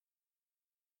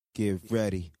Get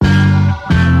ready.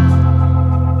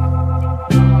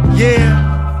 Yeah.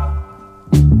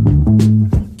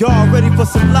 Y'all ready for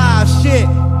some live shit?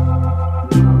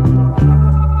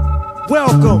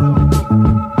 Welcome.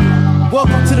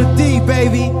 Welcome to the D,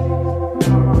 baby.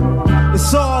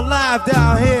 It's all live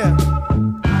down here.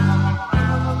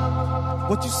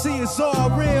 What you see is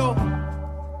all real.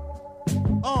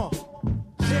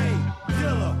 Jay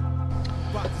Dilla.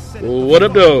 What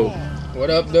up, though? What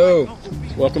up, though?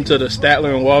 Welcome to the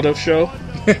Statler and Waldorf show.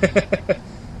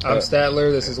 I'm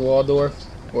Statler, this is Waldorf,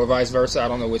 or vice versa. I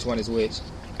don't know which one is which.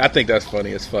 I think that's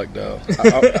funny as fuck, though.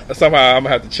 Somehow I'm going to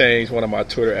have to change one of my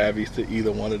Twitter abbeys to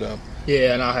either one of them.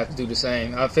 Yeah, and I'll have to do the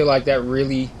same. I feel like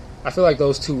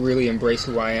those two really embrace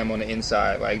who I am on the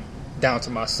inside, like down to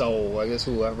my soul. Like, that's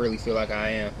who I really feel like I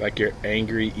am. Like your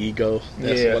angry ego?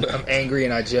 I'm angry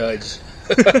and I judge.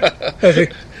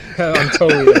 I'm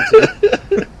totally that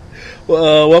too.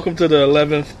 Well, welcome to the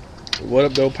 11th What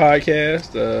Up Though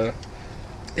podcast.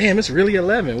 Damn, it's really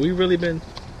 11. We've really been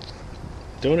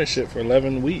doing this shit for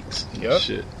 11 weeks. Yep.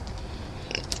 Shit.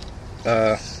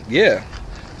 Yeah.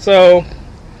 So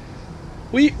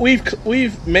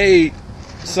we've made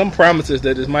some promises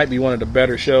that this might be one of the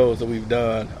better shows that we've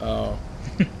done. I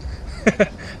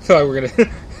feel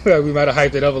like we might have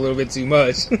hyped it up a little bit too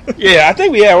much. Yeah, I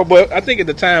think we have, but I think at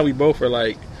the time we both were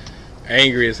like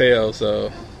angry as hell.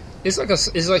 So it's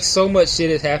like so much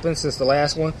shit has happened since the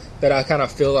last one that I kind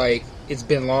of feel like it's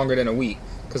been longer than a week.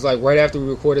 Because like right after we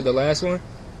recorded the last one,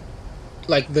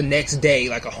 like the next day,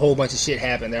 like a whole bunch of shit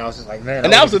happened, and I was just like, man.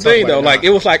 And that was the thing though, like it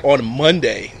was like on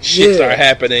Monday, shit started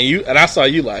happening. And I saw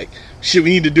you like, shit, we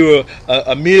need to do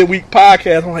a midweek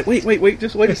podcast. I'm like, wait,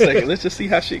 just wait a second, let's just see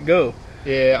how shit go.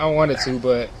 Yeah, I wanted to,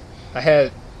 but I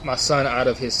had my son out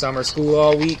of his summer school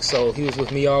all week, so he was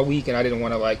with me all week, and I didn't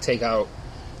want to like take out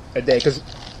a day because,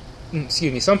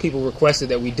 excuse me, some people requested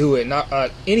that we do it.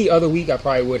 Not any other week, I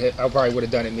probably would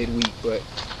have done it midweek, but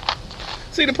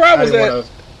see, the problem was that want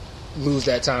to lose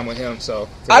that time with him, so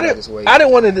I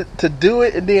didn't want to do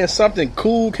it, and then something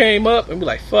cool came up, and be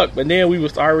like, fuck. But then we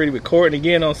was already recording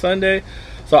again on Sunday.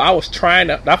 So I was trying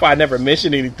to, that's why I never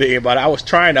mentioned anything about it. I was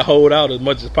trying to hold out as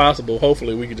much as possible.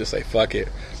 Hopefully we could just say fuck it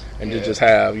and just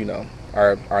have,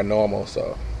 our normal,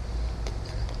 so.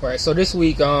 Right, so this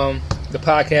week, the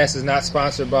podcast is not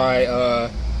sponsored by,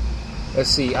 let's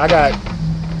see, I got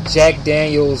Jack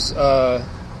Daniels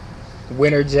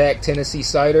Winter Jack Tennessee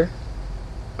Cider.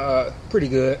 Pretty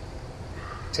good.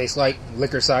 Tastes like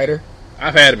liquor cider.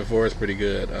 I've had it before. It's pretty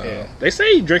good. They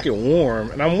say you drink it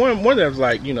warm, and I'm one of them's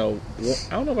like, I don't know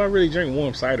if I really drink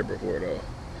warm cider before though.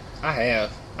 I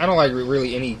have. I don't like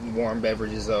really any warm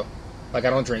beverages though. Like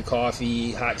I don't drink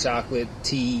coffee, hot chocolate,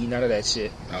 tea, none of that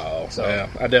shit. Oh, so yeah.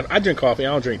 I drink coffee. I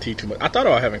don't drink tea too much. I thought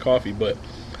about having coffee, but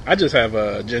I just have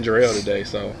ginger ale today,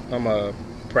 so I'm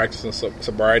practicing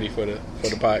sobriety for the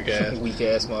podcast. Weak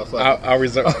ass motherfucker.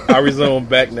 I'll resume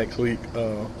back next week.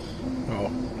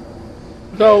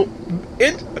 So,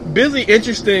 it's busy,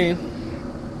 interesting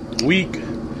week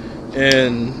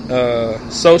in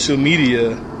social media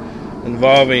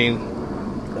involving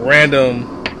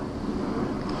random.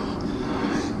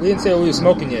 We didn't say we were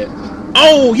smoking yet.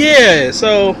 Oh yeah,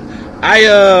 so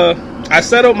I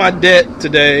settled my debt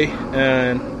today,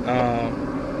 and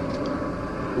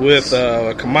with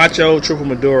Camacho Triple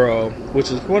Maduro,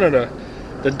 which is one of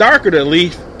the darker the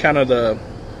leaf, kind of the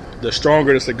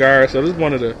stronger the cigar. So this is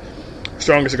one of the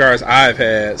strongest cigars I've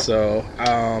had. So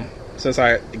since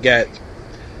I got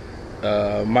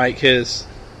Mike his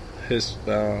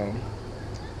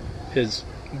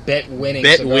bet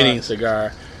winning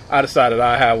cigar, I decided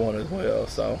I have one as well.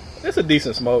 So it's a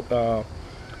decent smoke. The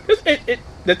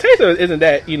taste of it isn't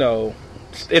that,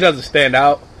 it doesn't stand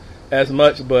out as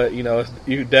much, but it's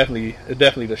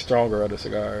definitely the stronger of the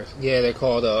cigars. Yeah, they're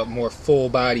called more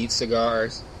full-bodied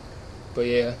cigars. But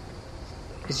yeah,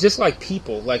 it's just like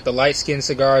people. Like the light-skinned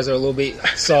cigars are a little bit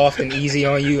soft and easy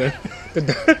on you, and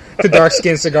the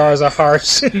dark-skinned cigars are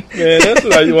harsh. Yeah, that's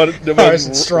what you want. The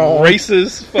most strong,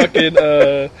 racist fucking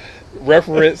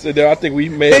reference that I think we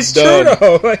may have done.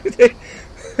 It's true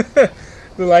though.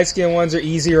 The light-skinned ones are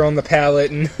easier on the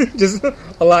palate and just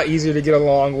a lot easier to get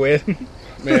along with.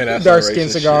 Man, that's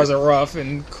dark-skinned cigars are rough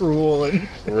and cruel and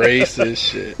racist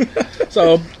shit.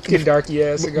 So, darky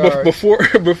ass cigars.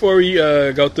 Before we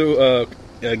go through,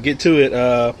 get to it.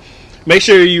 Make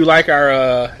sure you like our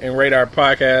and rate our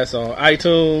podcast on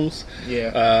iTunes.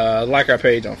 Yeah. Like our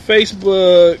page on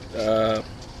Facebook.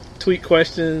 Tweet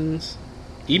questions.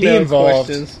 Email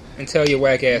questions. And tell your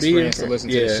whack ass friends to listen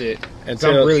to this shit. And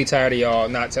I'm really tired of y'all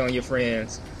not telling your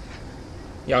friends.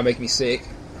 Y'all make me sick.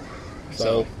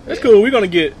 So that's cool. We're gonna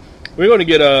get We're going to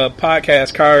get a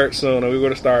podcast card soon, and we're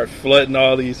going to start flooding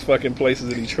all these fucking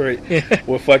places in Detroit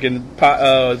with fucking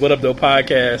What Up Though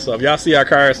podcast. So if y'all see our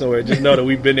cars somewhere, just know that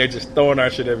we've been there just throwing our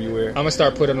shit everywhere. I'm gonna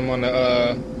start putting them on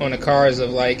the cars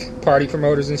of like party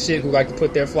promoters and shit who like to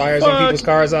put their flyers on people's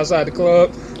cars outside the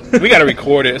club. We got to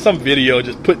record it. Some video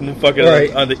just putting them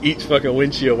fucking under each fucking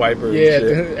windshield wiper.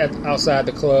 Yeah, outside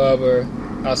the club or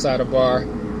outside a bar.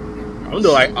 I'm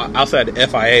doing like outside the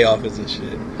FIA office and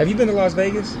shit. Have you been to Las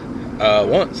Vegas?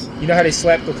 Once. You know how they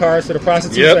slap the cars for the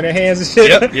prostitutes on their hands and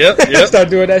shit? Yep.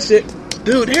 Start doing that shit?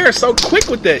 Dude, they are so quick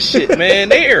with that shit, man.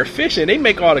 They are efficient. They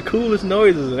make all the coolest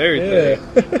noises and everything.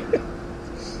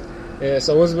 Yeah,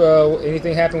 so what's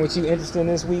anything happened with you interesting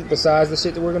this week besides the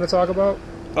shit that we're going to talk about?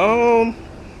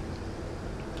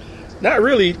 Not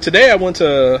really. Today I went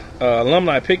to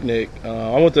alumni picnic.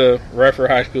 I went to Redford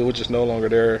High School, which is no longer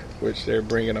there, which they're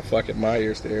bringing a fucking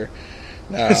Myers there.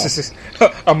 Now,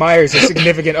 a Myers is a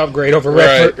significant upgrade over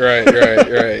Redford.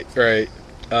 Right.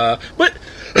 But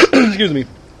excuse me,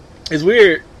 it's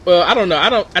weird. Well, I don't know.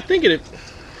 I think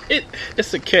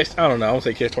it's a catch. I don't know. I won't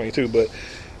say catch 22, but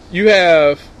you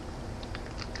have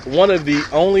one of the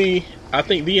only, I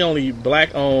think the only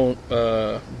black-owned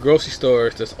grocery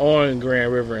stores that's on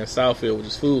Grand River in Southfield, which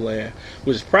is Foodland,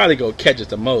 which is probably gonna catch it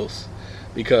the most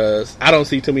because I don't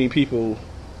see too many people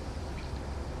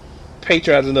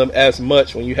patronizing them as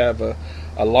much when you have a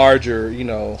larger,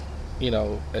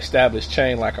 established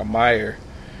chain like a Meijer,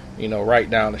 right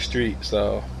down the street.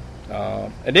 So,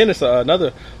 and then it's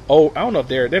another I don't know if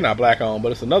they're not black owned,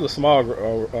 but it's another small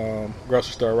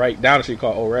grocery store right down the street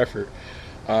called Old Redford.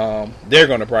 They're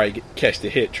going to probably catch the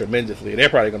hit tremendously. They're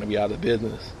probably going to be out of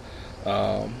business.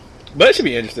 But it should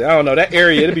be interesting. I don't know, that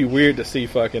area. It'd be weird to see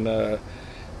fucking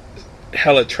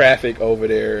hella traffic over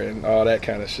there and all that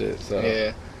kind of shit. So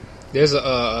yeah. There's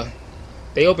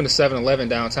they opened a 7-Eleven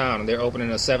downtown, and they're opening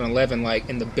a 7-Eleven like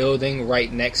in the building right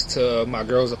next to my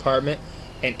girl's apartment.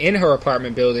 And in her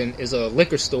apartment building is a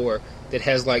liquor store that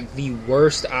has like the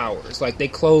worst hours. Like they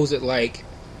close at like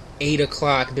 8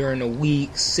 o'clock during the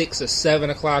week, 6 or 7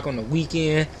 o'clock on the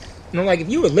weekend. And I'm like, if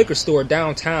you were a liquor store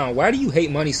downtown, why do you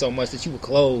hate money so much that you would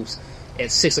close at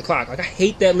 6 o'clock? Like, I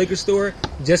hate that liquor store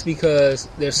just because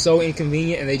they're so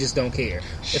inconvenient and they just don't care.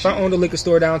 If I owned a liquor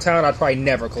store downtown, I'd probably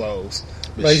never close.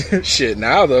 Like, shit,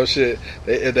 now though, shit.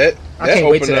 That I can't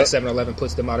wait till that 7-Eleven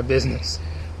puts them out of business.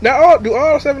 Now, do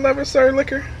all 7-Elevens serve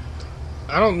liquor?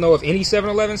 I don't know if any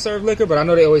 7-Eleven serve liquor, but I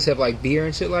know they always have, like, beer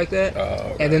and shit like that.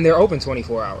 Oh, okay. And then they're open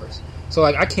 24 hours. So,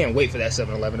 like, I can't wait for that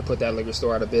 7-Eleven to put that liquor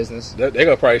store out of business. They're going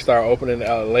to probably start opening it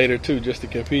out later, too, just to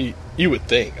compete. You would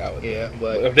think. Yeah,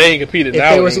 but if they ain't competed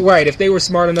now... If they were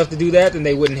smart enough to do that, then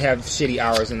they wouldn't have shitty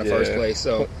hours in the first place.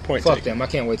 So, fuck them. I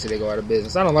can't wait till they go out of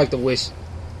business. I don't like to wish...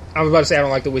 I was about to say I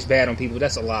don't like to wish bad on people.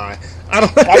 That's a lie. I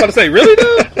was about to say, really,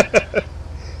 though?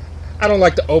 I don't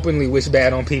like to openly wish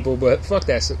bad on people, but fuck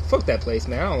that place,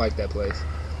 man. I don't like that place.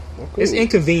 Well, cool. It's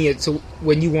inconvenient to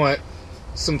when you want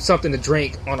something to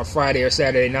drink on a Friday or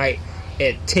Saturday night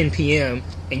at 10 p.m.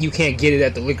 and you can't get it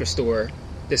at the liquor store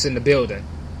that's in the building.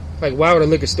 Like, why would a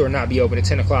liquor store not be open at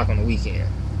 10 o'clock on the weekend?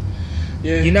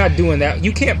 Yeah. You're not doing that.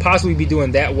 You can't possibly be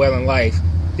doing that well in life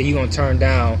that you're going to turn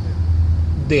down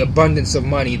the abundance of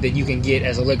money that you can get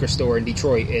as a liquor store in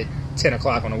Detroit at 10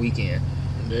 o'clock on a weekend.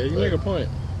 Yeah, you make a point.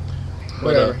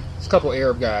 Whatever. It's a couple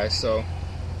Arab guys, so...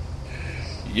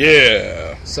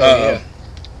 Yeah. So,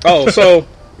 yeah. So,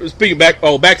 speaking back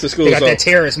to school. They got that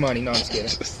terrorist money. No, I'm just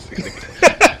kidding.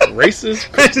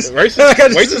 Racist part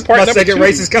my number second 2.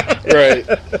 racist comment.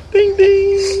 Right. Ding,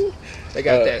 ding. They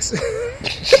got that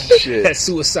shit. That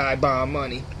suicide bomb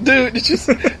money. Dude,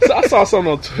 so I saw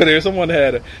something on Twitter. Someone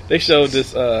they showed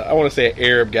this, I want to say an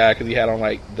Arab guy because he had on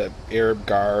like the Arab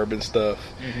garb and stuff.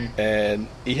 Mm-hmm. And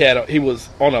he was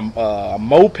on a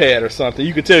moped or something.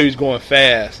 You could tell he was going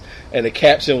fast. And the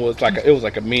caption was like it was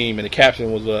like a meme. And the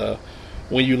caption was,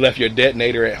 when you left your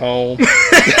detonator at home.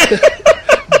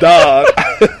 Dog.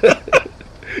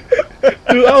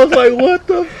 Dude, I was like, what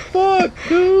the fuck,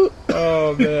 dude?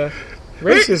 Oh, man.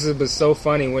 Racism is so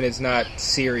funny when it's not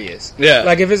serious. Yeah.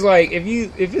 Like, if it's like,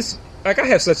 I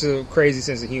have such a crazy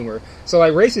sense of humor. So,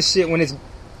 like, racist shit,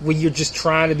 when you're just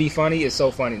trying to be funny, it's so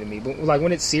funny to me. But, like,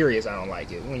 when it's serious, I don't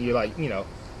like it. When you're, like,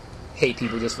 hate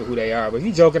people just for who they are. But if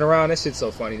you're joking around, that shit's so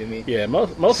funny to me. Yeah,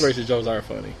 most racist jokes are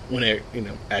funny when they're,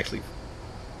 actually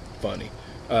funny.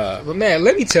 But, man,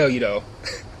 let me tell you, though.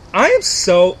 I am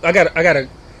so... I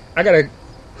gotta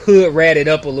hood rat it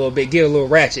up a little bit, get a little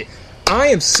ratchet. I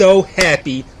am so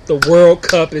happy the World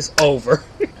Cup is over.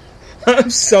 I'm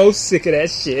so sick of that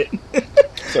shit.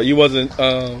 So you wasn't...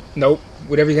 Nope.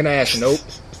 Whatever you're going to ask. Nope.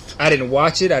 I didn't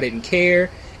watch it. I didn't care.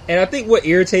 And I think what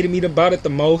irritated me about it the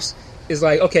most is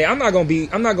like, okay, I'm not gonna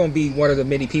be one of the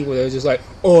many people that are just like,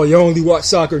 oh, you only watch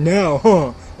soccer now,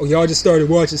 huh? Or y'all just started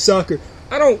watching soccer.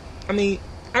 I don't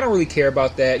really care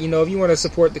about that. You know, if you want to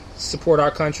support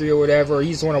our country or whatever, or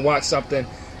you just want to watch something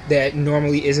that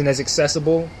normally isn't as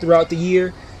accessible throughout the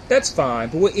year, that's fine.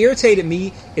 But what irritated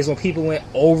me is when people went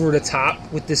over the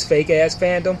top with this fake ass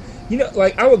fandom. You know,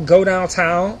 like, I would go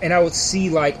downtown and I would see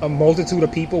like a multitude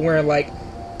of people wearing like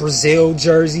Brazil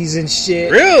jerseys and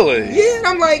shit. Really? Yeah, and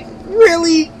I'm like,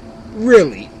 really?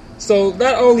 So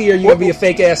not only are you gonna be a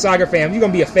fake ass soccer fan, you're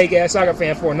gonna be a fake ass soccer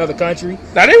fan for another country.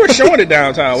 Now they were showing it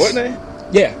downtown, wasn't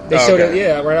they? Yeah, they showed it.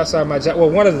 Yeah, right outside my job. Well,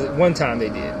 one time they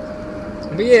did.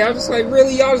 But yeah, I was like,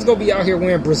 really, y'all just gonna be out here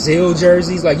wearing Brazil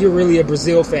jerseys? Like, you're really a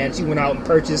Brazil fan? You went out and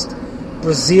purchased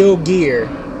Brazil gear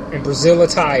and Brazil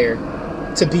attire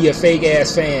to be a fake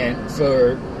ass fan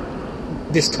for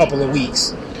this couple of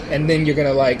weeks, and then you're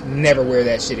gonna like never wear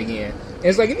that shit again. And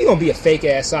it's like, if you're gonna be a fake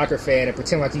ass soccer fan and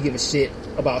pretend like you give a shit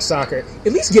about soccer,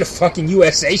 at least get a fucking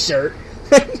USA shirt.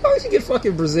 Why don't you get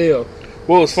fucking Brazil?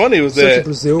 What was funny was Such that a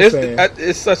Brazil fan.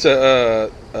 it's such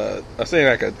a saying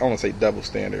like I don't want to say double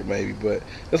standard maybe, but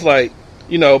it's like,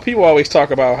 you know, people always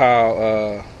talk about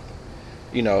how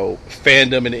you know,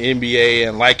 fandom in the NBA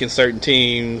and liking certain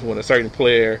teams when a certain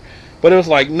player, but it was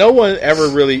like no one ever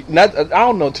really. I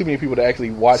don't know too many people that actually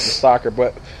watch the soccer,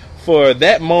 but for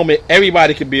that moment,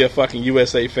 everybody could be a fucking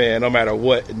USA fan no matter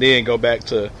what, and then go back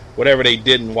to whatever they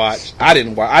didn't watch. I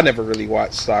never really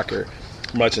watched soccer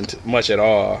much at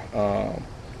all.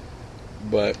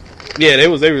 But yeah, they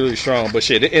were really strong. But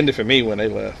shit, it ended for me when they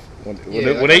left.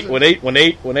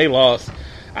 When they lost,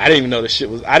 I didn't even know the shit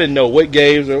was. I didn't know what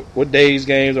days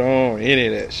games are on, or any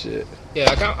of that shit. Yeah,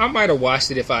 like I might have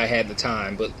watched it if I had the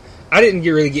time, but I didn't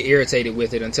really get irritated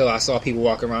with it until I saw people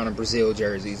walking around in Brazil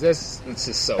jerseys. It's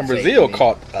just so. And fake Brazil to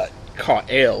me.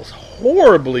 caught L's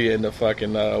horribly in the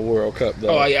fucking World Cup,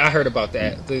 though. Oh yeah, I heard about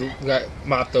that. They got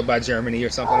mopped up by Germany or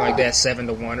something like that,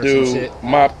 7-1 or Dude, some shit.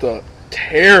 mopped up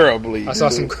terribly. I saw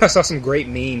some great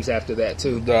memes after that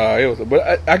too. It was,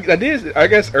 but I did. I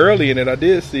guess early in it, I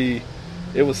did see.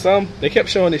 It was they kept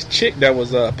showing this chick that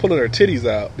was pulling her titties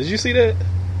out. Did you see that?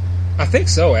 I think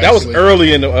so. Actually. That was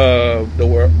early in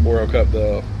the World Cup,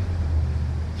 though.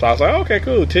 So I was like, okay,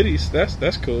 cool, titties.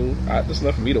 That's cool. That's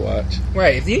enough for me to watch.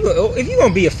 Right. If you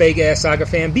gonna be a fake ass soccer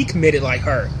fan, be committed like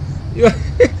her.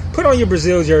 Put on your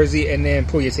Brazil jersey and then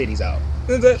pull your titties out.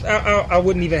 I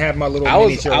wouldn't even have my little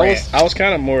miniature rant. I was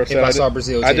kind of more upset. If I saw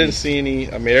Brazil titties. I didn't see any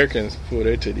Americans pull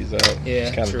their titties out.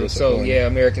 Yeah, true. So yeah,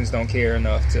 Americans don't care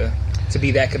enough to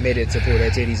be that committed to pull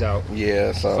their titties out.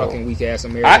 Yeah, so fucking weak ass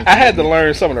American. I had to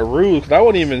learn some of the rules because I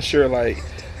wasn't even sure. Like,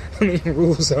 how many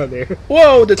rules are there?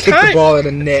 Whoa, kick the ball in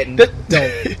the net and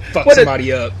don't fuck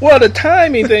somebody up. Well, the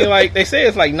timing thing, like they say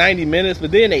it's like 90 minutes,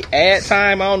 but then they add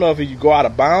time. I don't know if you go out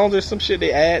of bounds or some shit.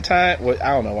 They add time. Well, I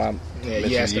don't know.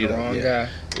 You asking the wrong guy.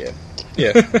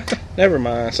 Yeah. Never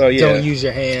mind. So yeah, don't use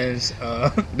your hands.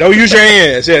 Don't use your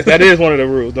hands. Yes, that is one of the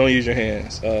rules. Don't use your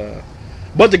hands.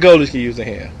 But the goalies can use their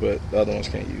hands, but the other ones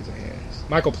can't use their hands.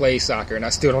 Michael plays soccer, and I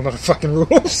still don't know the fucking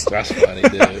rules. That's funny,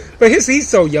 dude. But he's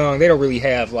so young; they don't really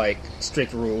have like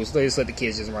strict rules. They just let the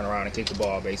kids just run around and kick the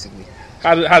ball, basically.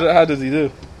 How does he do?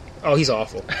 Oh, he's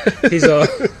awful. He's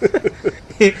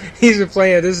he's been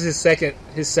playing. This is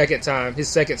his second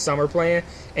summer playing,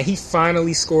 and he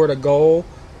finally scored a goal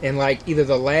in like either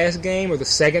the last game or the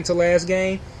second to last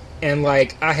game, and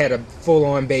like I had a full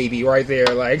on baby right there,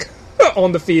 like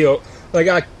on the field. Like,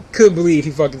 I couldn't believe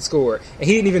he fucking scored. And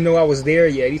he didn't even know I was there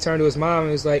yet. He turned to his mom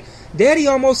and was like, Daddy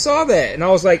almost saw that. And I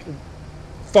was like,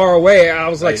 far away. I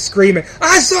was like screaming,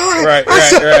 I saw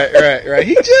it! Right.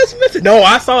 He just missed it. No,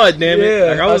 I saw it, damn it.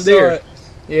 Yeah, like, I was there.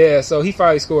 Yeah, so he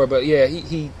finally scored. But yeah,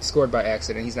 he scored by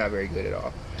accident. He's not very good at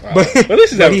all. Wow. But at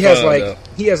least he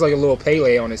has a little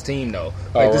Pele on his team though.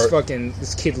 Like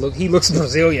this kid looks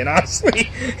Brazilian, honestly.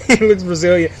 He looks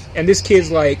Brazilian. And this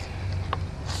kid's like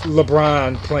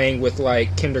LeBron playing with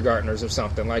like kindergartners or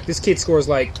something. Like this kid scores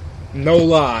like, no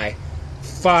lie,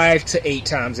 5 to 8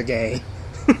 times a game.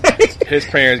 His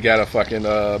parents got a fucking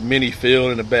mini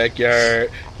field in the backyard.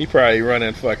 He probably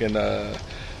running fucking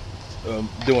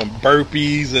doing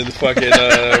burpees and fucking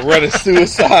running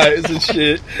suicides and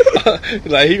shit.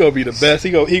 Like he gonna be the best.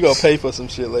 He gonna pay for some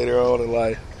shit later on in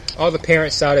life. All the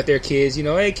parents shout at their kids,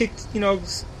 hey, kick,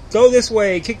 go this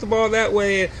way, kick the ball that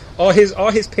way. All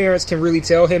his parents can really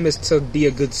tell him is to be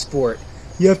a good sport.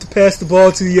 You have to pass the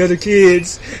ball to the other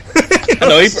kids.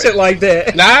 Shit like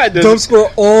that. Nah, don't score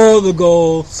all the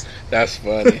goals. That's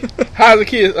funny. How's the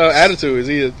kid's attitude? Is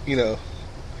he,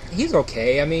 He's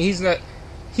okay. I mean,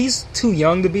 he's too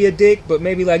young to be a dick, but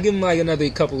maybe like give him like another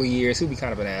couple of years, he'll be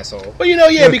kind of an asshole.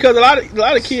 Well, because a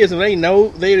lot of kids, when they know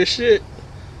they the shit,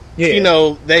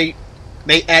 they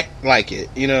act like it.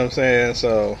 You know what I'm saying?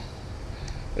 So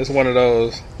it's one of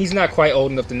those. He's not quite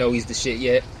old enough to know he's the shit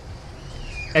yet.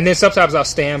 And then sometimes I'll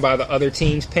stand by the other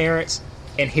team's parents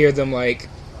and hear them like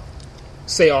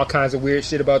say all kinds of weird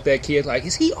shit about that kid. Like,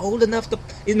 is he old enough to?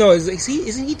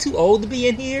 Isn't he too old to be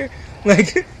in here?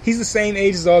 Like, he's the same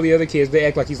age as all the other kids. They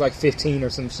act like he's like 15 or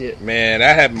some shit. Man, I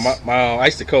had I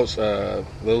used to coach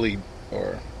Little League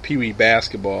or Pee Wee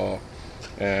basketball,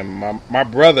 and my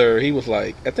brother, he was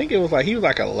like, I think it was like he was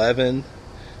like 11,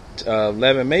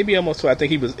 maybe almost 12. I think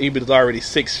he was already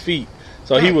 6 feet,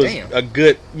 so he was a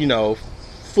good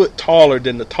foot taller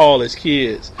than the tallest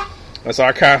kids. And so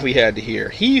I constantly had to hear,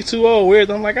 he's too old.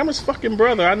 Weird. I'm like, I'm his fucking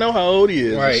brother. I know how old he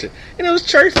is. Right. And shit. And it was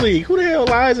church league. Who the hell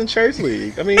lies in church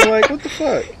league? I mean, like, what the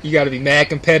fuck? You got to be mad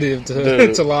competitive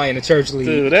to lie in a church league.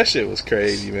 Dude, that shit was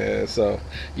crazy, man. So,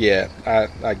 yeah,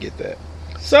 I get that.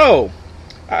 So,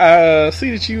 I see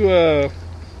that you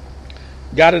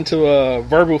got into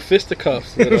verbal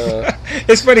fisticuffs with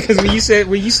It's funny because when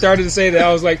you started to say that,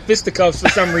 I was like, fisticuffs for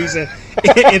some reason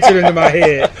entered into my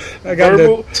head. I got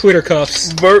the Twitter cuffs.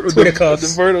 Twitter cuffs.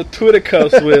 The verbal Twitter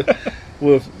cuffs with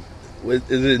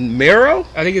is it Mero?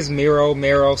 I think it's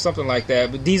Mero, something like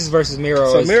that. But Jesus versus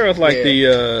Mero. So Mero's like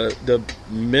the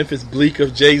Memphis Bleak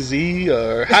of Jay-Z,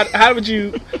 or how would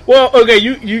you? Well, okay,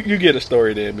 you get a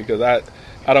story then, because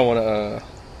I don't want to.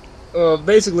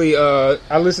 Basically,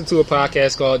 I listened to a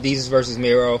podcast called Jesus versus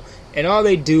Mero, and all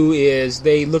they do is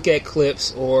they look at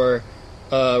clips or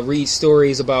read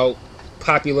stories about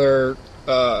popular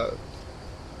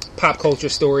pop culture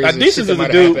stories. Now, this is the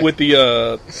dude with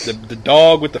the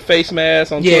dog with the face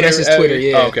mask on Twitter. Yeah, that's his Twitter,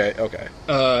 yeah. Oh,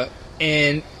 okay.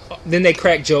 And then they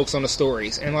crack jokes on the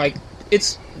stories. And, like,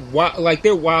 it's like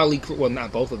they're wildly... Well,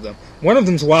 not both of them. One of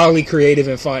them's wildly creative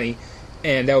and funny,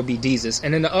 and that would be Jesus.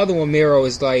 And then the other one, Mero,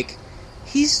 is like,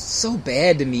 he's so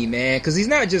bad to me, man. Because he's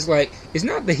not just like... It's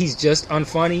not that he's just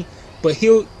unfunny, but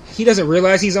he doesn't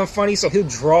realize he's unfunny, so he'll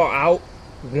draw out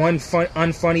one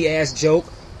unfunny-ass joke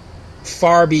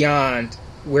far beyond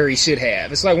where he should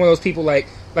have. It's like one of those people, like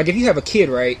if you have a kid,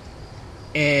 right,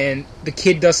 and the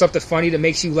kid does something funny that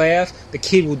makes you laugh, the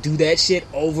kid will do that shit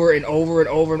over and over and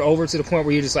over and over to the point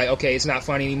where you're just like, okay, it's not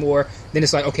funny anymore. Then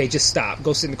it's like, okay, just stop,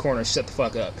 go sit in the corner and shut the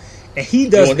fuck up. And he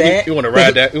does that. You want to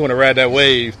ride that? You want to ride that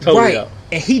wave totally right. out.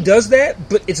 And he does that,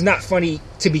 but it's not funny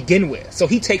to begin with. So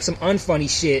he takes some unfunny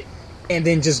shit and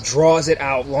then just draws it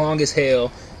out long as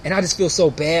hell. And I just feel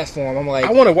so bad for him. I'm like, I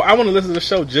want to listen to the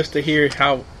show just to hear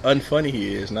how unfunny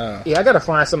he is now. Yeah, I gotta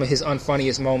find some of his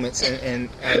unfunniest moments and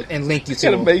link you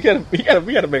to him. We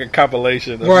gotta make a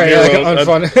compilation, of right?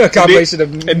 Like a compilation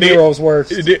of Nero's words.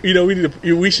 You know,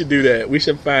 we should do that. We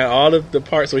should find all of the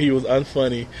parts where he was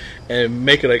unfunny and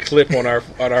make it a clip on our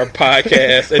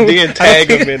podcast, and then tag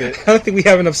him in it. I don't think we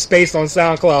have enough space on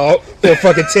SoundCloud for a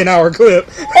fucking 10-hour clip.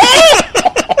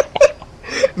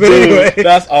 But dude, anyway,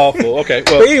 that's awful. Okay,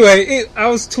 well, but anyway, I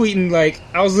was tweeting, like,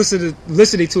 I was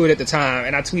listening to it at the time,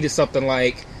 and I tweeted something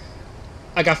like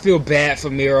I feel bad for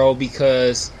Mero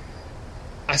because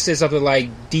I said something like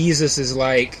Jesus is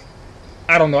like,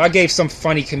 I don't know, I gave some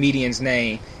funny comedian's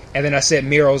name, and then I said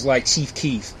Mero's like Chief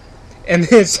Keef, and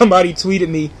then somebody tweeted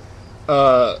me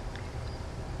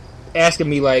asking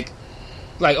me like,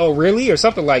 oh really, or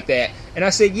something like that, and I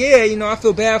said, yeah, I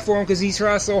feel bad for him because he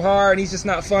tries so hard and he's just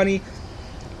not funny.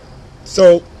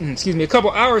 So, a couple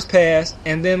hours pass,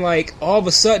 and then, like, all of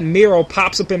a sudden, Mero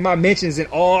pops up in my mentions in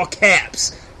all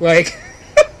caps. Like,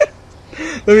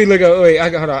 let me look up. Wait,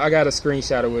 hold on. I got a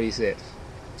screenshot of what he said.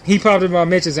 He popped up in my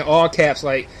mentions in all caps,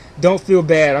 like, don't feel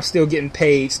bad. I'm still getting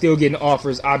paid, still getting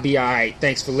offers. I'll be alright.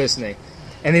 Thanks for listening.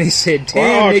 And then he said,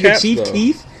 damn, nigga, caps, Chief though.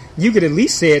 Keef, you could at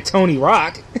least say it Tony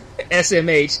Rock.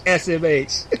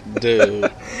 SMH.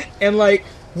 Dude. And, like,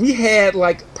 we had,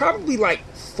 like, probably, like,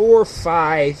 4 or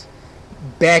 5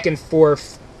 back and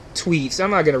forth tweets. I'm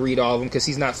not going to read all of them because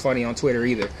he's not funny on Twitter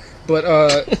either. But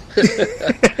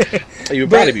you would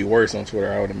probably be worse on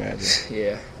Twitter, I would imagine.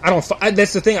 Yeah,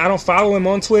 that's the thing. I don't follow him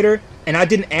on Twitter, and I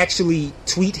didn't actually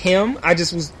tweet him. I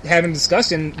just was having a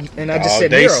discussion, and I just said,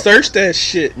 they Mero. searched that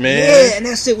shit, man. Yeah, and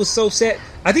that shit was so sad.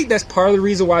 I think that's part of the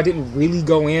reason why I didn't really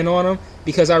go in on him,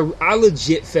 because I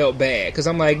legit felt bad, because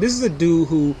I'm like, this is a dude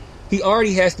who he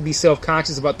already has to be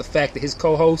self-conscious about the fact that his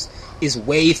co-host is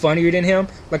way funnier than him.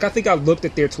 Like, I think I looked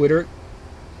at their Twitter,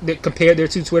 compared their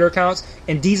 2 Twitter accounts,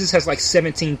 and Jesus has like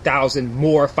 17,000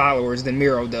 more followers than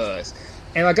Mero does.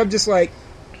 And, like, I'm just like,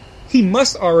 he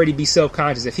must already be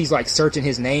self-conscious if he's, like, searching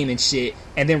his name and shit,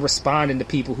 and then responding to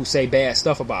people who say bad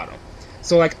stuff about him.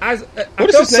 So like I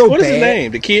What felt so is bad. his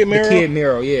name? The Kid Mero? The Kid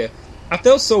Mero, yeah. I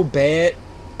felt so bad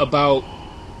about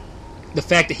the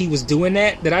fact that he was doing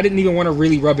that I didn't even want to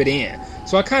really rub it in.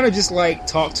 So I kind of just like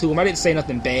talked to him. I didn't say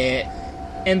nothing bad,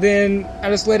 and then I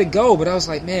just let it go. But I was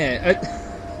like, man,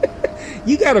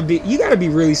 you gotta be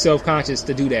really self-conscious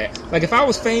to do that. Like if I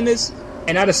was famous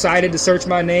and I decided to search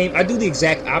my name, I'd do the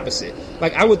exact opposite.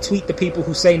 Like I would tweet the people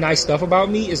who say nice stuff about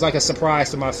me as like a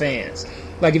surprise to my fans.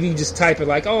 Like if you just type it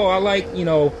like, oh, I like,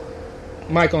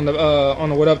 Mike on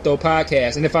the What Up Though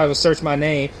podcast, and if I would search my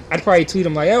name, I'd probably tweet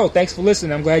him like, oh, thanks for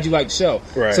listening, I'm glad you like the show.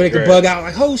 Right, so they could bug out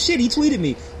like, oh shit, he tweeted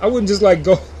me. I wouldn't just like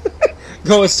go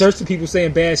and search for people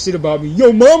saying bad shit about me.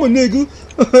 Yo mama nigga,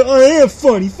 I am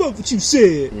funny, fuck what you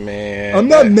said. Man, I'm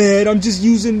not mad, I'm just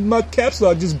using my caps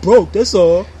lock just broke, that's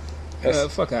all.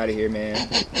 Fuck out of here, man.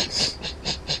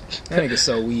 That nigga's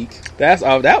so weak. That's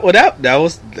all. That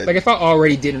was like if I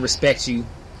already didn't respect you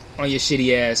on your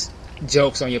shitty ass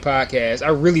jokes on your podcast, I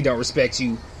really don't respect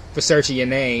you for searching your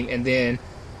name and then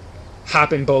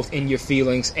hopping both in your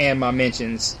feelings and my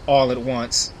mentions all at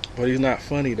once. But he's not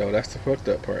funny though. That's the fucked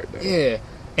up part though. Yeah,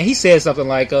 and he said something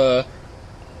like about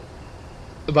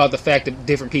the fact that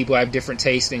different people have different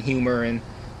taste in humor and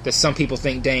that some people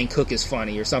think Dane Cook is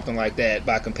funny or something like that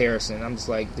by comparison. I'm just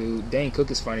like, dude, Dane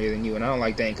Cook is funnier than you, and I don't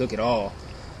like Dane Cook at all.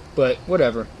 But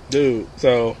whatever, dude.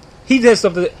 So he did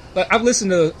something. Like I've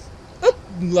listened to a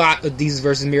lot of Deezus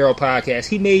vs. Mero podcasts.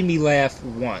 He made me laugh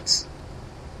once.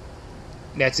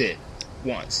 That's it,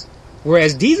 once.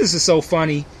 Whereas Deezus is so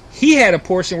funny, he had a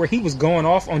portion where he was going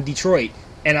off on Detroit,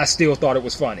 and I still thought it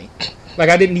was funny.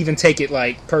 Like I didn't even take it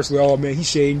like personally. Oh man, he's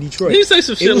shading Detroit. He say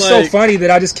some shit. It was like, so funny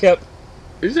that I just kept.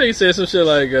 He said some shit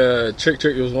like Trick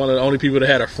Trick was one of the only people that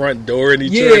had a front door in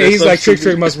Detroit. Yeah, he's like Trick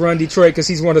Trick must run Detroit because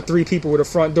he's one of 3 people with a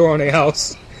front door on their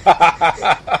house.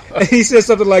 And he said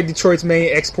something like Detroit's main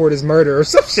export is murder or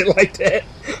some shit like that.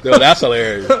 Yo, that's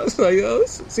hilarious. I was like, oh,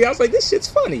 see, I was like, this shit's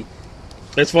funny.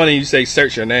 It's funny you say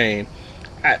search your name.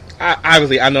 I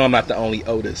obviously I know I'm not the only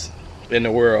Otis in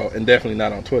the world, and definitely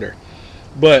not on Twitter.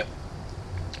 But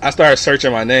I started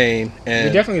searching my name, and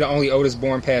you're definitely the only Otis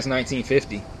born past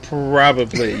 1950.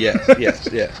 Probably,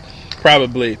 yes,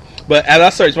 probably. But as I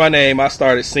searched my name, I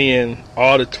started seeing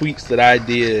all the tweets that I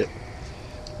did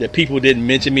that people didn't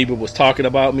mention me but was talking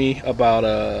about me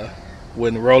about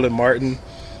when Roland Martin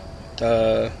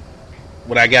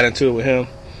when I got into it with him.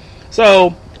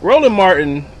 So Roland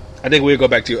Martin, I think we'll go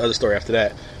back to your other story after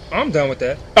that. I'm done with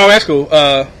that. Oh, that's cool.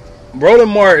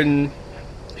 Roland Martin,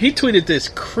 he tweeted this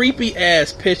creepy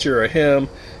ass picture of him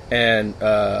and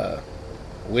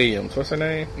Williams. What's her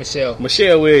name? Michelle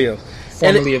Williams.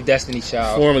 Formerly of Destiny's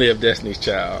Child.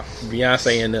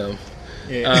 Beyonce and them.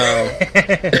 Yeah.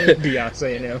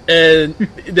 Beyonce and them. And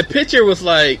the picture was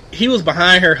like, he was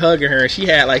behind her hugging her, and she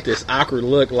had like this awkward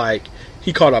look like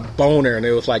he caught a boner, and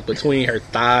it was like between her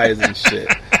thighs and shit.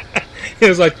 It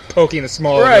was like poking the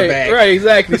small of her back. Right,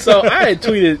 exactly. So I had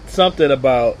tweeted something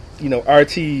about,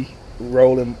 RT of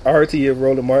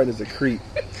Roland Martin is a creep.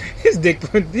 His dick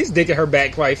in her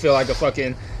back probably feel like a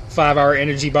fucking 5-hour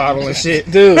energy bottle and shit.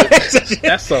 Dude,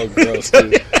 that's so gross,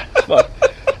 dude. Fuck.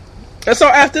 And so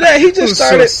after that, he just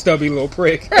started stubby little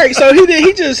prick. Right, so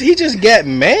he just got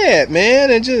mad,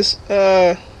 man, and just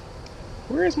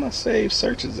where's my saved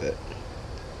searches at?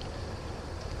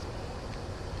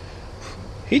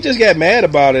 He just got mad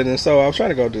about it, and so I was trying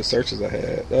to go to the searches I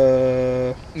had.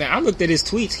 Now I looked at his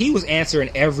tweets. He was answering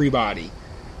everybody,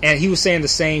 and he was saying the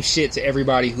same shit to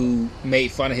everybody who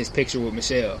made fun of his picture with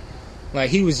Michelle.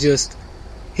 Like he was just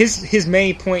his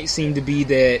main point seemed to be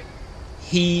that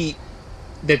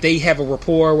they have a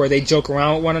rapport where they joke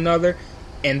around with one another,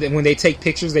 and then when they take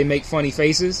pictures, they make funny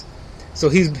faces. So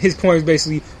his point is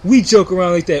basically, we joke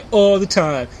around like that all the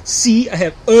time. See, I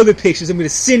have other pictures. I'm going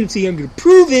to send them to you. I'm going to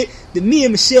prove it that me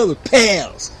and Michelle are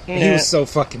pals. And he was so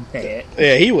fucking mad.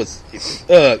 Yeah, he was.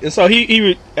 And so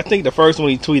he I think the first one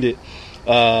he tweeted,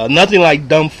 nothing like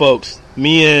dumb folks.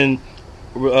 Me and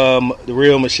the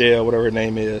real Michelle, whatever her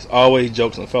name is, always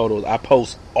jokes and photos. I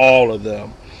post all of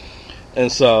them.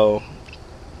 And so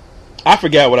I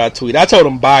forgot what I tweeted. I told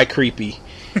him, bye, creepy.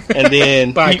 And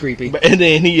then creepy. And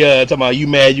then he talking about, you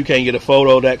mad you can't get a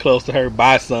photo that close to her?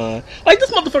 Bye, son. Like, this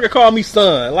motherfucker called me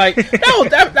son. Like,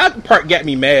 that part got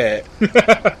me mad.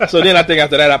 So then I think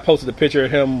after that I posted a picture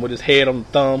of him with his head on the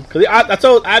thumb, because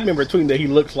I remember tweeting that he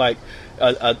looks like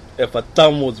if a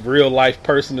thumb was real life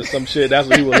person or some shit, that's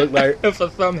what he would look like. If a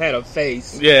thumb had a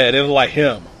face. Yeah, it was like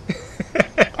him.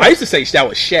 I used to say that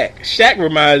was Shaq. Shaq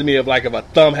reminds me of like if a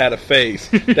thumb had a face.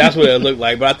 That's what it looked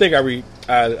like. But I think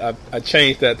I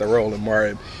changed that to Roland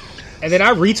Martin. And then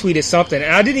I retweeted something,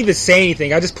 and I didn't even say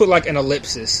anything. I just put like an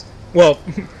ellipsis Well,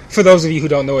 for those of you who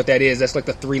don't know what that is, that's like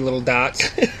the 3 little dots.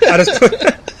 I just put,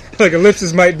 like,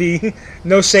 ellipsis might be,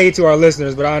 no shade to our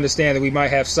listeners, but I understand that we might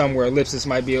have some where ellipsis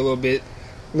might be a little bit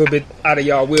out of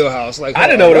y'all wheelhouse. Like, I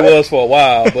didn't know what it was for a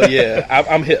while, but yeah,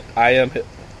 I'm hip. I am hip.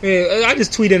 Yeah, I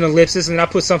just tweet an ellipsis, and I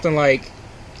put something like,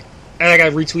 and I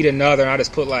got retweet another, and I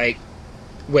just put like,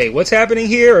 wait, what's happening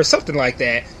here, or something like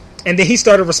that. And then he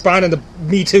started responding to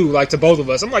me too, like to both of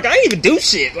us. I'm like, I ain't even do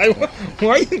shit. Like, why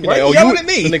are you yelling at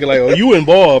me? The nigga like, oh, you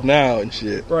involved now and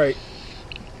shit. Right.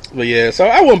 But yeah, so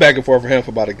I went back and forth for him for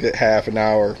about a good half an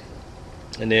hour,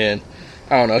 and then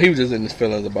I don't know, he was just in his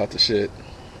feelings about the shit.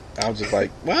 I was just like,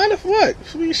 why the fuck?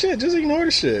 Sweet shit, just ignore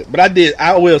the shit. But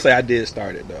I will say I did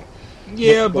start it though.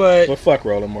 Yeah, but fuck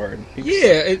Roland Martin.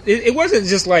 It wasn't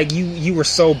just like you were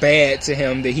so bad to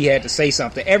him that he had to say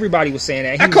something. Everybody was saying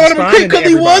that. I called him a creep because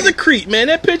he was a creep, man.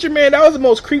 That picture, man, that was the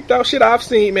most creeped out shit I've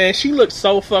seen, man. She looked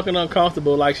so fucking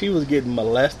uncomfortable, like she was getting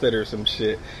molested or some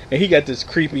shit. And he got this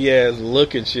creepy ass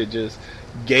look and shit, just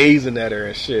gazing at her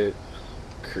and shit.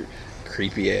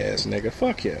 Creepy ass nigga.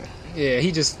 Fuck yeah. Yeah,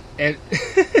 he just and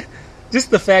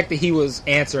just the fact that he was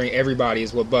answering everybody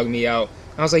is what bugged me out.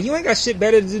 I was like, you ain't got shit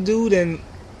better to do than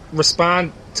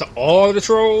respond to all the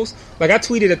trolls. Like, I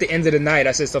tweeted at the end of the night,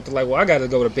 I said something like, well, I gotta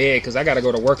go to bed because I gotta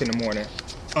go to work in the morning.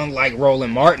 Unlike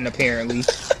Roland Martin, apparently.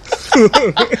 He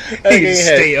can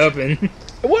stay up and...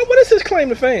 What is his claim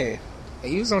to fame?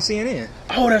 He was on CNN.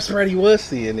 Oh, that's right, he was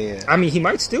CNN. I mean, he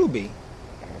might still be.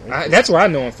 That's where I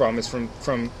know him from, is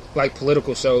from like,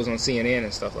 political shows on CNN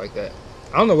and stuff like that.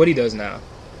 I don't know what he does now.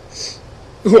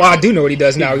 Well, I do know what he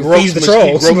does now. He feeds the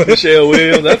trolls. He Michelle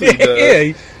Williams. That's what he does. Yeah,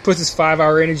 he puts his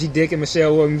 5-hour energy dick in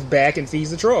Michelle Williams' back and feeds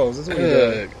the trolls. That's what he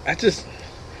does.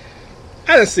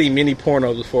 I didn't see many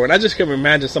pornos before, and I just couldn't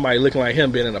imagine somebody looking like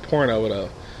him being in a porno though.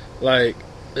 Like,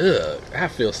 ugh, I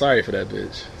feel sorry for that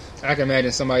bitch. I can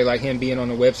imagine somebody like him being on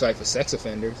the website for sex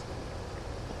offenders.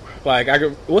 Like,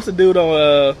 what's the dude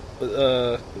on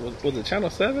was it Channel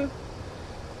 7?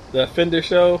 The Offender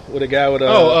show with a guy with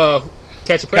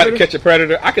Catch a Predator? Catch a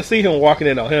Predator. I could see him walking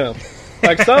in on him.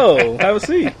 Like, so, have a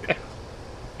seat.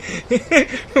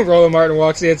 Roland Martin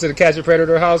walks into the Catch a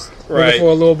Predator house looking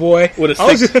for a little boy. With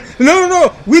a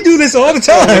no, we do this all the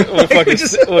time. With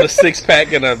a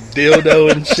 6-pack and a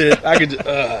dildo and shit. I could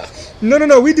just,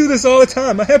 No, we do this all the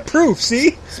time. I have proof,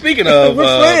 see? Speaking of...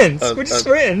 We're friends. We're just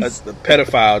friends. The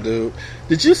pedophile dude.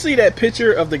 Did you see that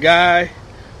picture of the guy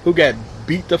who got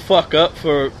beat the fuck up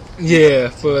for... Yeah.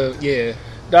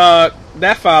 Dog,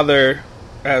 that father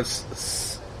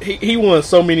has... He won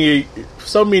so many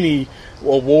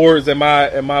awards in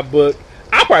my book.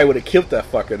 I probably would have killed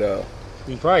that fucker though.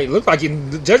 He probably looked like,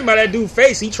 judging by that dude's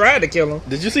face, he tried to kill him.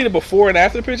 Did you see the before and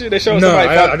after picture? They showed somebody.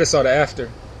 I just saw the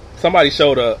after. Somebody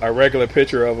showed a regular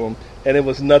picture of him, and it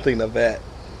was nothing of that.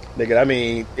 Nigga, I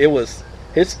mean, it was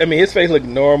his face looked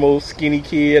normal, skinny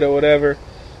kid or whatever.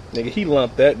 Nigga, he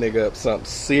lumped that nigga up something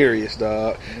serious,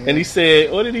 dog. Mm. And he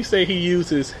said, what did he say he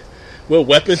uses? What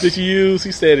weapons did you use?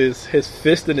 He said his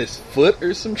fist and his foot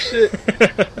or some shit.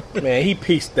 Man, he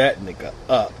pieced that nigga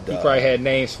up, dog. He probably had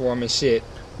names for him and shit.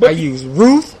 But I use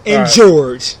Ruth and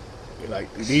George.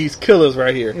 Like, these killers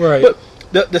right here. Right.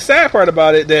 But the sad part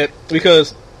about it, that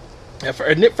because at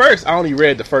first I only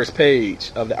read the first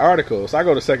page of the article, so I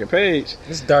go to the second page.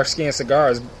 This dark-skinned cigar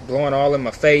is blowing all in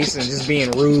my face and just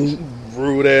being rude.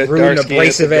 Rude and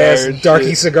abrasive ass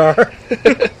darky cigar.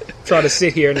 Try to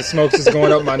sit here and the smoke's just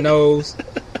going up my nose.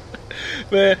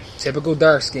 Man, typical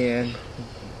dark skin.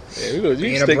 Yeah,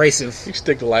 being abrasive. You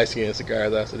stick to light skin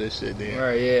cigars after this shit, then. All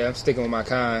right, yeah, I'm sticking with my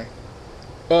kind.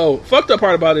 Oh, fucked up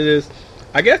part about it is,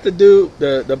 I guess the dude,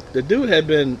 the dude had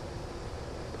been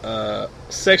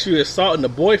sexually assaulting the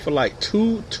boy for like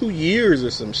two years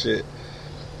or some shit.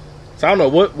 So I don't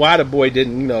know why the boy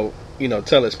didn't,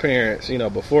 tell his parents,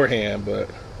 beforehand, but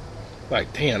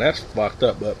like, damn, that's fucked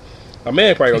up. But my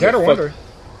man probably gotta wonder.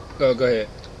 Oh, go ahead.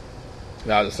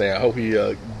 No, I was just saying, I hope he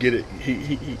get it.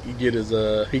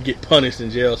 He get punished in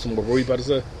jail somewhere. What were you about to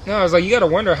say? No, I was like, you gotta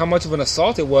wonder how much of an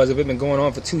assault it was if it been going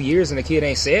on for 2 years and the kid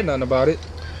ain't said nothing about it.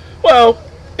 Well,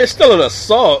 it's still an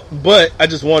assault, but I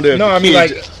just wonder. No, I mean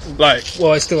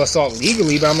well, it's still assault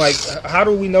legally, but I'm like, how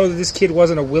do we know that this kid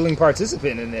wasn't a willing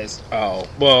participant in this? Oh,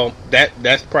 well,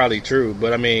 that's probably true,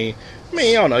 but I mean,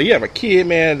 I don't know. You have a kid,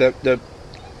 man, that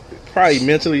probably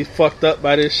mentally fucked up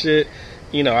by this shit.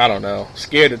 I don't know,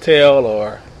 scared to tell,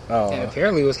 or and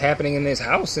apparently it was happening in this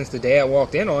house since the dad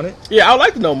walked in on it. Yeah, I'd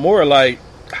like to know more. Like,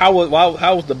 how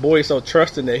was the boy so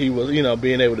trusting that he was,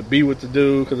 being able to be with the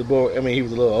dude? Because the boy, he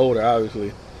was a little older,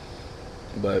 obviously,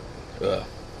 but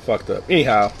fucked up.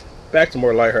 Anyhow, back to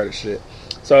more lighthearted shit.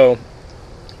 So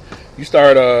you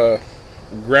start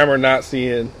grammar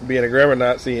Nazi and being a grammar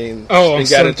Nazi and, Oh, and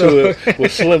got into it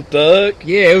with Slim Thug.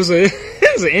 Yeah, it was an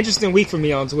interesting week for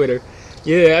me on Twitter.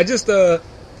 Yeah, I just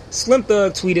Slim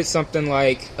Thug tweeted something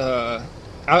like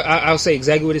I'll say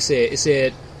exactly what it said. It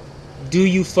said, "Do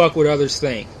you fuck what others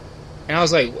think?" And I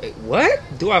was like, wait, what?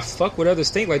 Do I fuck what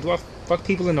others think? Like, do I fuck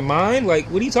people in the mind? Like,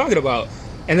 what are you talking about?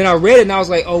 And then I read it and I was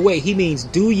like, oh wait, he means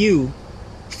do you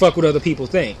fuck what other people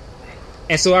think?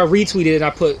 And so I retweeted it and I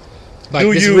put like,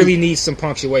 this really needs some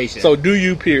punctuation. So do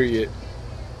you period.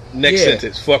 Next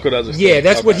sentence, fuck what others think. Yeah,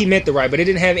 that's what he meant to write, but it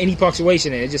didn't have any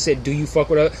punctuation in it. It just said, do you fuck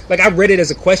with other... Like, I read it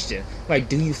as a question. Like,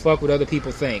 do you fuck what other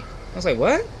people think? I was like,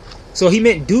 what? So he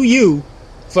meant, do you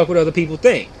fuck what other people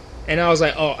think? And I was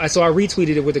like, oh... So I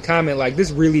retweeted it with a comment like,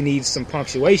 this really needs some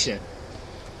punctuation.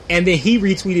 And then he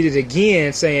retweeted it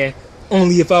again saying,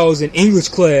 only if I was in English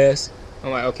class. I'm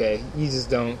like, okay, you just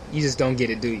don't get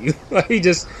it, do you? Like,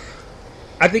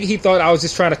 I think he thought I was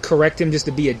just trying to correct him just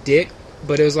to be a dick.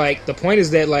 But it was like, the point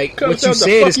is that, like, what you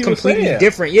said is completely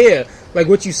different. Yeah, like,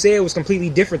 what you said was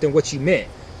completely different than what you meant.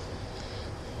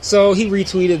 So he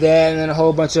retweeted that, and then a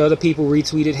whole bunch of other people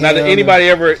retweeted him. Now, did anybody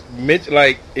ever mention,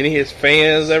 like, any of his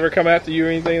fans ever come after you or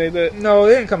anything like that? No,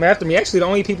 they didn't come after me. Actually, the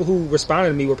only people who responded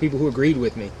to me were people who agreed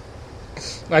with me.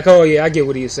 Like, oh, yeah, I get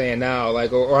what he was saying now.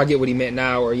 Like, or I get what he meant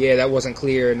now. Or, yeah, that wasn't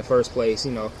clear in the first place.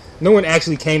 You know, no one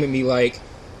actually came at me like,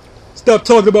 stop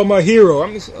talking about my hero. I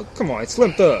mean, come on, it's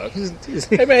Slim Thug.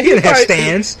 Hey man, he didn't have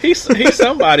stands. He's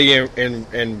somebody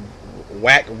in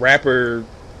whack rapper.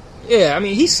 Yeah, I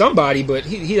mean, he's somebody, but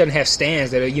he doesn't have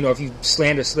stands that are, you know, if you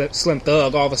slander Slim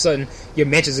Thug, all of a sudden your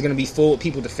mentions are going to be full of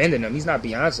people defending him. He's not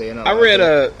Beyonce. I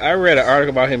read an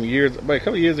article about him a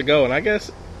couple of years ago, and I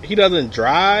guess he doesn't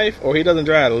drive, or he doesn't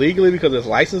drive legally because his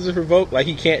license is revoked. Like,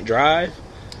 he can't drive.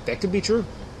 That could be true.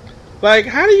 Like,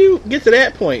 how do you get to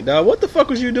that point, dog? What the fuck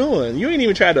was you doing? You ain't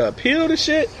even tried to appeal to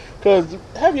shit? Because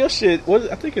have your shit,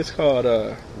 I think it's called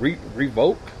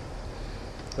revoke.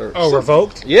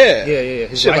 Revoked? Yeah. Yeah.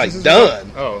 His shit, like, done.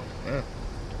 Revoked? Oh,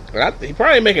 yeah. He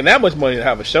probably ain't making that much money to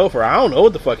have a chauffeur. I don't know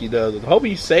what the fuck he does. I hope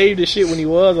he saved his shit when he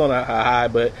was on a high,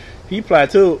 but he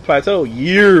plateaued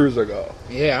years ago.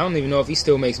 Yeah, I don't even know if he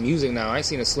still makes music now. I ain't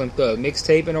seen a Slim Thug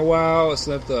mixtape in a while, a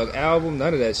Slim Thug album,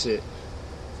 none of that shit.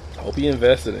 I hope he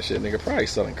invested in shit, nigga. Probably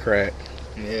selling crack.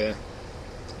 Yeah.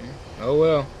 Oh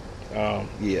well.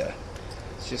 Yeah.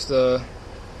 It's just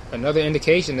another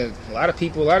indication that a lot of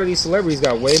these celebrities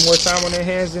got way more time on their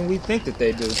hands than we think that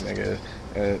they do. Nigga,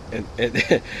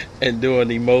 and doing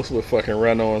the most with fucking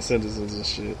run-on sentences and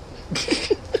shit.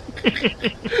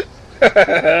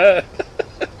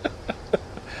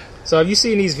 So have you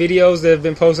seen these videos that have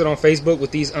been posted on Facebook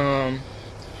with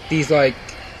these like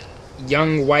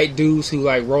young white dudes who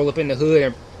like roll up in the hood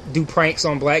and do pranks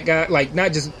on black guys? Like,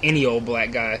 not just any old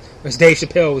black guy. As Dave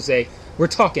Chappelle would say, we're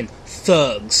talking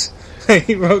thugs.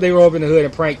 They roll up in the hood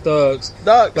and prank thugs.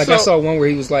 Dog, like, I saw one where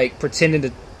he was like pretending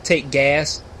to take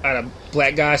gas out of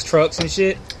black guys' trucks and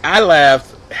shit. I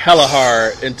laughed hella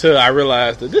hard until I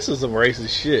realized that this is some racist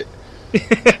shit.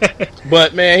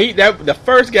 But man, the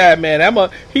first guy, man, that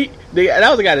was the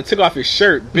guy that took off his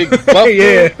shirt, big buff.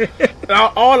 Yeah.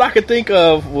 All I could think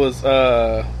of was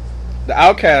the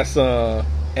Outkast song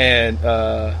and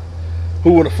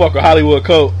Who Wanna Fuck with Hollywood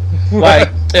Coat. Like,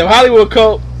 if Hollywood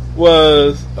Coat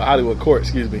was Hollywood Court,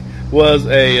 excuse me, was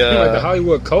a like the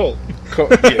Hollywood Colt.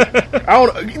 Yeah. I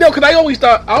don't, because I always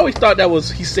thought that was,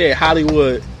 he said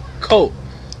Hollywood Coat.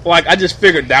 Like, I just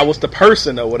figured that was the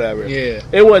person or whatever. Yeah.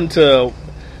 It wasn't until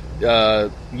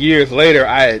years later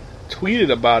I had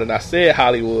tweeted about it and I said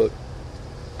Hollywood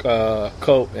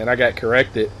Coat, and I got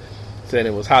corrected saying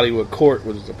it was Hollywood Court,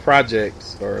 which was a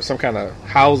project or some kind of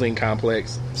housing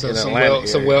complex in Atlanta.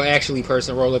 Some actually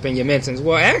person roll up in your mentions.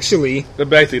 Well, actually,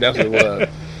 basically that's what it was.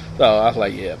 So I was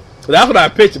like, yeah, so that's what I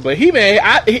pictured. But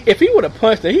if he would have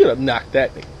punched it, he would have knocked that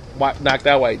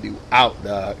white dude out,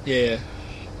 dog. Yeah.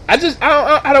 I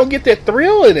don't get that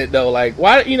thrill in it though. Like,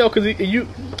 why? Because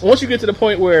once you get to the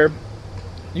point where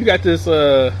you got this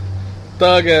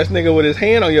thug ass nigga with his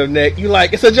hand on your neck, you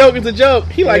like, it's a joke.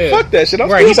 He like, fuck that shit.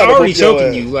 Right, he's already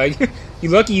choking you. Like,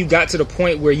 you're lucky you got to the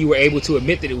point where you were able to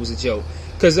admit that it was a joke.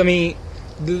 Because I mean,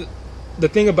 the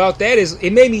thing about that is,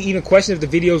 it made me even question if the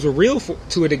videos were real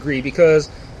to a degree. Because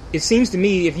it seems to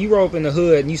me, if you roll up in the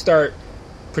hood and you start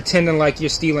pretending like you're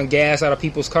stealing gas out of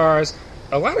people's cars,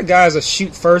 a lot of guys will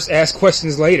shoot first, ask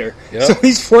questions later. Yep. So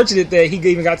he's fortunate that he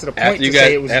even got to the point to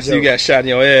say it was a joke. After you got shot in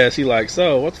your ass, he like,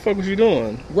 so what the fuck was you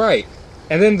doing? Right.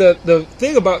 And then the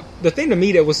thing to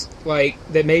me that was like,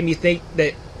 that made me think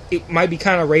that it might be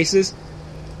kind of racist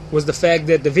was the fact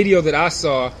that the video that I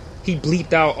saw, he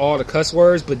bleeped out all the cuss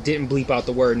words but didn't bleep out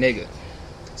the word nigga.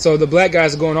 So the black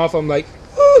guys are going off. I'm like,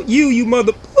 you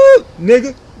mother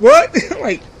nigga. What?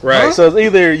 Like, Right. huh? So it's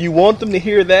either you want them to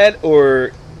hear that,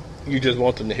 or you just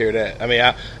want them to hear that. I mean,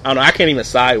 I don't know. I can't even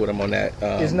side with them on that.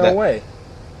 There's no way.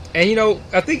 And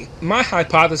I think my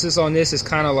hypothesis on this is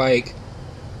kind of like,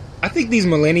 I think these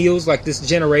millennials, like this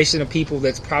generation of people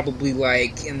that's probably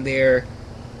like in their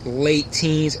late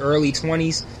teens, early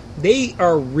 20s, they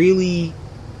are really,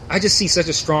 I just see such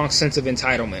a strong sense of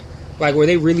entitlement. Like where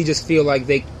they really just feel like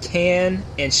they can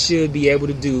and should be able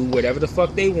to do whatever the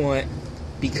fuck they want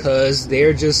because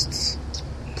they're just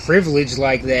privileged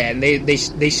like that, and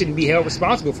they shouldn't be held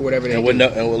responsible for whatever they do.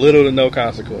 And with little to no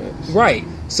consequence. Right.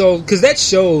 So, because that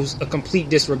shows a complete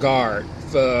disregard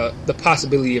for the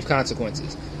possibility of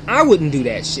consequences. I wouldn't do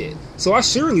that shit. So I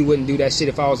surely wouldn't do that shit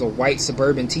if I was a white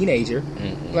suburban teenager.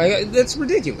 Mm-hmm. Like, that's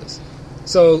ridiculous.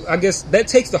 So I guess that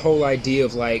takes the whole idea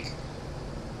of like,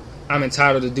 I'm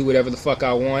entitled to do whatever the fuck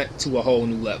I want to a whole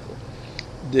new level.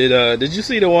 Did you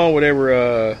see the one where they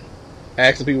were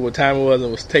asking people what time it was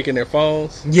and was taking their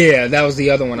phones? Yeah, that was the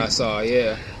other one I saw,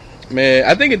 yeah. Man,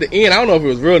 I think at the end, I don't know if it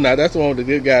was real or not, that's the one where the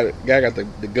good guy got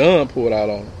the gun pulled out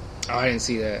on him. Oh, I didn't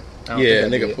see that. Yeah,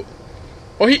 nigga.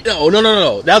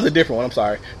 No. That was a different one. I'm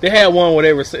sorry. They had one where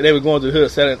they were going to the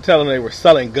hood telling they were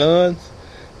selling guns,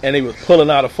 and they was pulling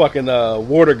out a fucking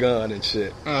water gun and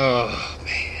shit. Oh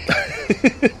man.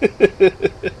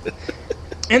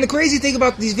 And the crazy thing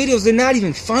about these videos, they're not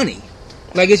even funny.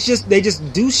 Like it's just they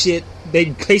just do shit. They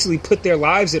basically put their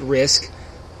lives at risk,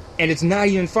 and it's not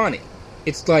even funny.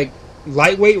 It's like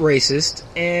lightweight racist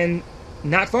and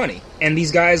not funny. And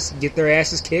these guys get their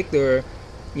asses kicked, or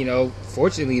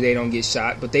fortunately they don't get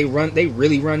shot, but they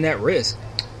really run that risk.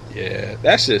 Yeah,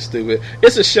 that shit's stupid.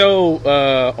 It's a show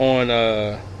on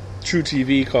True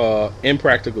TV called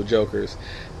Impractical Jokers,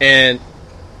 and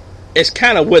it's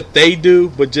kind of what they do,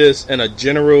 but just in a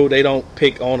general, they don't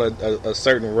pick on a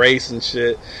certain race and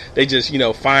shit. They just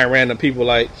find random people.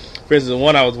 Like, for instance, the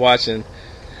one I was watching,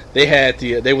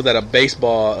 they was at a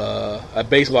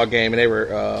baseball game, and they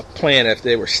were playing. If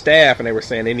they were staff, and they were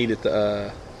saying they needed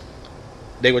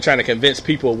they were trying to convince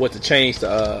people what to change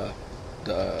the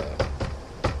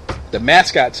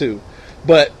mascot to,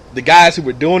 but the guys who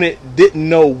were doing it didn't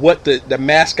know what the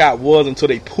mascot was until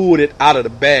they pulled it out of the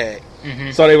bag.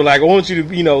 Mm-hmm. So they were like, I want you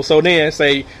to, so then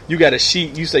say you got a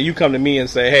sheet, you come to me and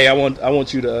say, hey, I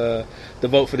want you to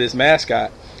vote for this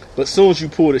mascot. But as soon as you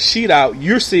pull the sheet out,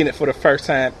 you're seeing it for the first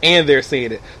time, and they're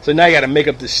seeing it. So now you got to make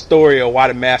up this story of why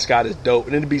the mascot is dope,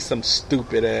 and it'd be some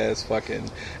stupid ass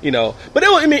fucking, But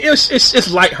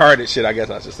it's lighthearted shit, I guess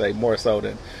I should say, more so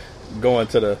than going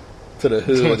to the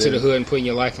hood. Going to the hood and putting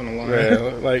your life on the line. Yeah,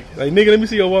 like nigga, let me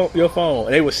see your phone.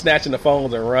 And they was snatching the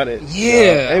phones and running.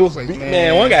 Yeah, it was like,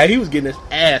 man. One guy, he was getting his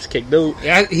ass kicked, dude.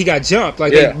 Yeah, he got jumped.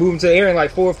 Like they moved him to the air, and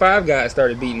like 4 or 5 guys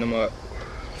started beating him up.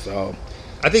 So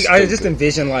I think I just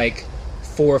envision like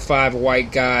 4 or 5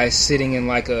 white guys sitting in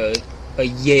like a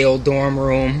Yale dorm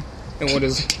room, and one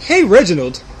is, hey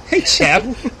Reginald, hey chap,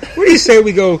 what do you say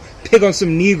we go pick on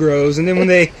some Negroes, and then when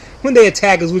they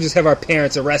attack us, we'll just have our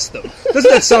parents arrest them. Doesn't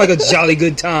that sound like a jolly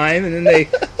good time? And then they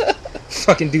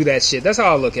fucking do that shit. That's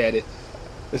how I look at it.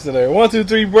 Listen there, 1, 2,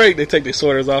 3, break. They take their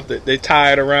sweaters off. They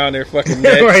tie it around their fucking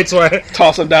neck. Right, so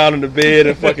toss them down in the bed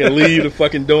and fucking leave the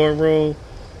fucking dorm room.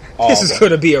 This is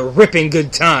going to be a ripping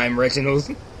good time, Reginald.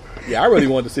 Yeah, I really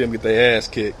wanted to see them get their ass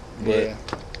kicked, but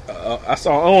I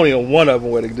saw only on one of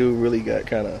them where the dude really got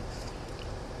kind of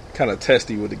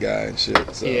testy with the guy and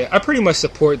shit. So. Yeah, I pretty much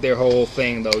support their whole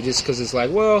thing though, just because it's like,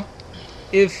 well,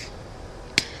 if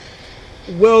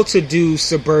well-to-do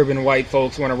suburban white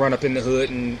folks want to run up in the hood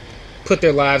and put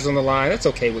their lives on the line, that's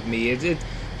okay with me.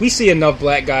 We see enough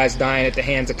black guys dying at the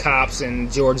hands of cops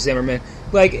and George Zimmerman.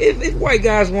 Like, if white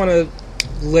guys want to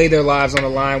lay their lives on the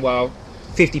line while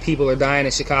 50 people are dying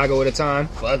in Chicago at a time,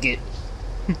 fuck it.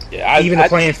 Yeah, even the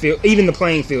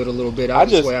playing field a little bit.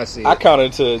 That's the way I see it. I count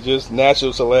it to just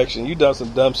natural selection. You done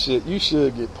some dumb shit, you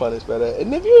should get punished by that.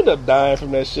 And if you end up dying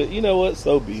from that shit, you know what?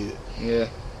 So be it. Yeah,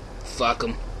 fuck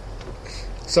them.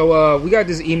 So we got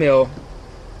this email.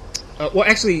 Well,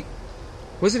 actually,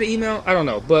 was it an email? I don't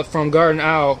know. But from Garden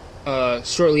Owl,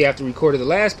 shortly after we recorded the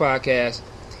last podcast,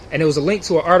 and it was a link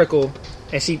to an article,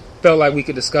 and she felt like we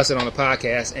could discuss it on the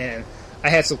podcast, and I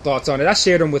had some thoughts on it. I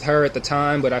shared them with her at the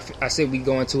time, but I said we'd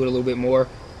go into it a little bit more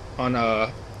on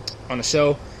the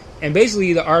show. And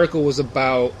basically, the article was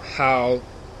about how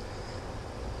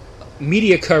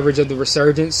media coverage of the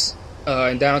resurgence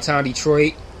in downtown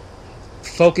Detroit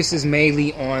focuses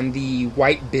mainly on the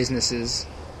white businesses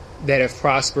that have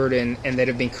prospered and that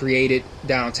have been created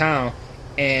downtown,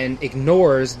 and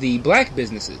ignores the black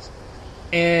businesses.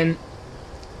 And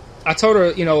I told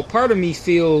her, part of me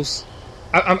feels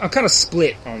I'm kind of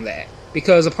split on that,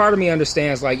 because a part of me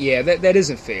understands, like, yeah, that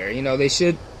isn't fair. You know, they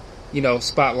should, you know,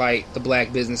 spotlight the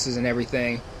black businesses and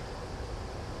everything.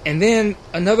 And then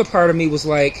another part of me was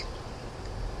like,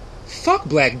 fuck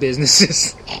black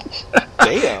businesses.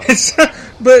 Damn.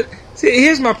 But see,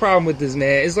 here's my problem with this,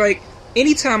 man. It's like,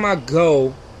 anytime I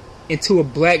go into a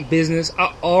black business,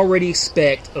 I already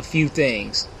expect a few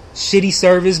things. Shitty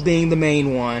service being the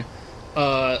main one.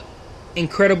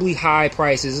 Incredibly high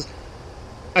prices.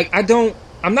 Like, I'm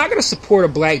not going to support a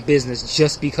black business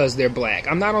just because they're black.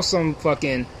 I'm not on some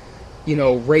fucking, you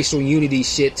know, racial unity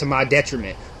shit to my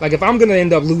detriment. Like, if I'm going to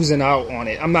end up losing out on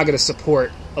it, I'm not going to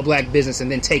support a black business and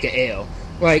then take a L.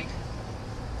 Like,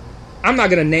 I'm not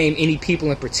going to name any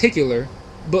people in particular,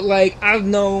 but, like, I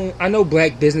know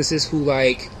black businesses who,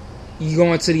 like, you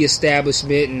go into the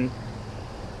establishment and,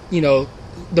 you know,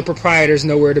 the proprietor's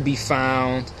nowhere to be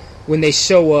found. When they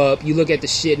show up, you look at the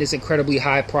shit and it's incredibly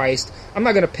high priced. I'm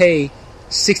not going to pay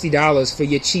 $60 for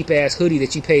your cheap ass hoodie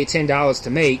that you paid $10 to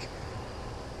make,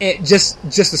 and just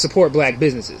to support black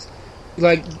businesses.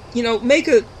 Like, you know, make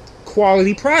a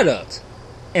quality product,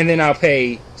 and then I'll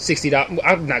pay $60.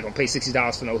 I'm not going to pay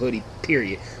 $60 for no hoodie,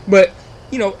 period. But,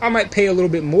 you know, I might pay a little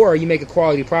bit more. You make a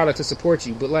quality product to support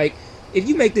you. But, like, if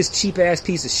you make this cheap ass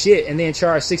piece of shit and then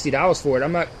charge $60 for it,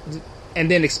 I'm not, and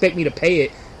then expect me to pay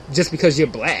it just because you're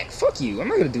black. Fuck you. I'm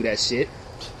not gonna do that shit.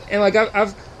 And, like,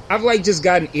 I've like just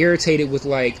gotten irritated with,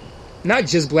 like, not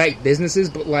just black businesses,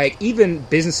 but, like, even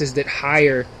businesses that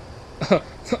hire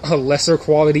a lesser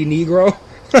quality Negro.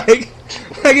 like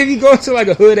if you go to, like,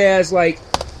 a hood ass, like,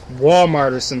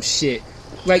 Walmart or some shit,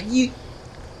 like,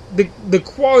 the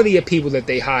quality of people that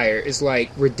they hire is, like,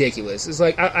 ridiculous. It's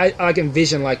like, I can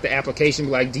envision, like, the application,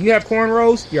 like, do you have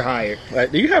cornrows? You're hired.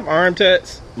 Like, do you have arm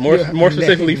tats? More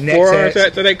specifically, forearm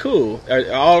tats? Are they cool?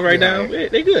 Are all right now? Yeah,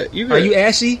 they good. You good. Are you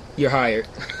ashy? You're hired.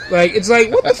 Like, it's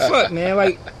like, what the fuck, man?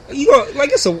 Like, you go,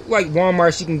 like, it's like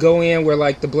Walmart you can go in where,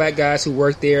 like, the black guys who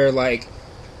work there are, like,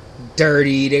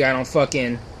 dirty. They got on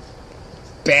fucking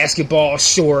basketball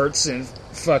shorts and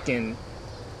fucking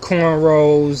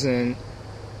cornrows, and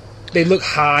they look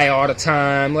high all the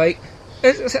time. Like,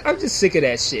 I'm just sick of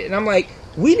that shit. And I'm like,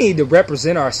 we need to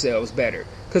represent ourselves better.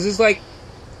 Because it's like,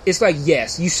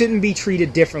 yes, you shouldn't be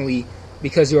treated differently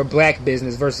because you're a black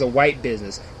business versus a white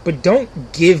business. But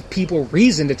don't give people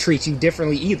reason to treat you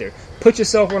differently either. Put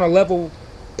yourself on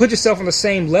the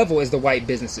same level as the white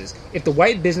businesses. If the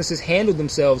white businesses handle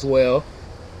themselves well,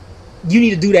 you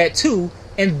need to do that too.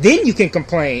 And then you can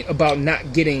complain about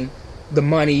not getting the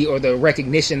money or the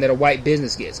recognition that a white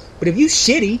business gets. But if you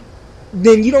shitty,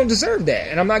 then you don't deserve that.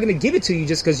 And I'm not going to give it to you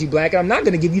just because you black. I'm not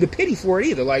going to give you the pity for it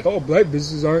either. Like, oh, black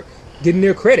businesses aren't getting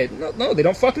their credit. No, they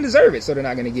don't fucking deserve it, so they're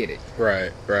not going to get it.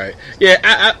 Right. Yeah,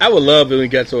 I would love if we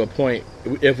get to a point,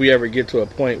 if we ever get to a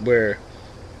point where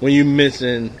when you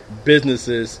mention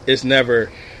businesses, it's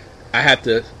never, I have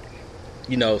to,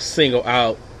 you know, single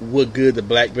out what good the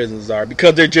black businesses are,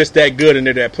 because they're just that good and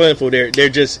they're that plentiful. They're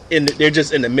just in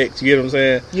the mix. You get what I'm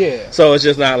saying? Yeah. So it's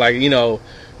just not like, you know,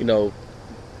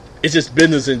 it's just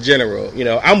business in general. You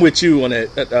know, I'm with you on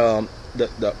that.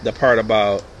 The part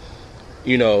about,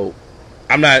 you know,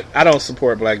 I don't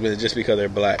support black business just because they're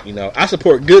black. You know, I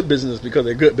support good business because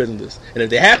they're good business. And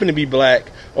if they happen to be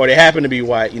black or they happen to be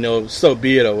white, you know, so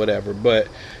be it or whatever. But,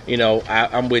 you know,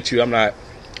 I'm with you. I'm not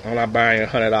buying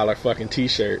 $100 fucking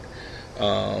T-shirt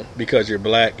because you're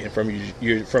black and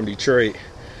you're from Detroit,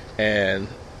 and,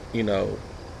 you know,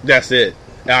 that's it.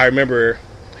 I remember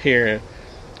hearing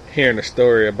a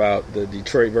story about the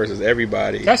Detroit versus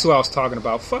everybody. That's what I was talking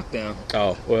about. Fuck them.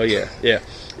 Oh, well, yeah.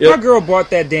 My girl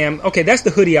bought that okay, that's the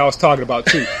hoodie I was talking about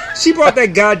too. She bought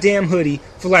that goddamn hoodie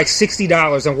for like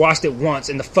 $60 and washed it once,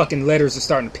 and the fucking letters are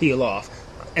starting to peel off.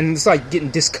 And it's like getting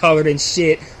discolored and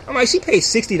shit. I'm like, she paid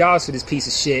 $60 for this piece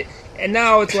of shit, and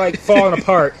now it's like falling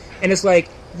apart. And it's like,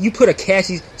 you put a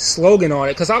catchy slogan on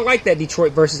it, because I like that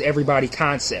Detroit versus everybody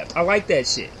concept. I like that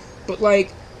shit. But,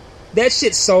 like, that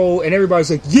shit sold, and everybody's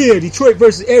like, yeah, Detroit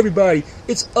versus everybody.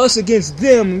 It's us against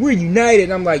them. We're united.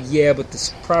 And I'm like, yeah, but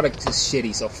this product is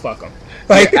shitty, so fuck them.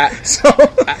 Like, I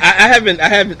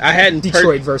hadn't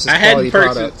Detroit versus quality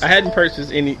products. I hadn't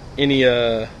purchased any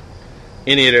of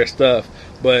their stuff,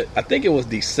 but I think it was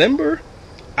December.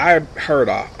 I heard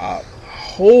a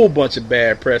whole bunch of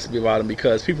bad press about them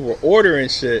because people were ordering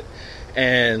shit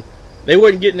and they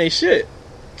wasn't getting their shit.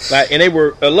 Like, and they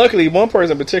were luckily one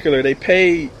person in particular, they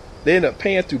ended up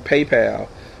paying through PayPal.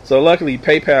 So luckily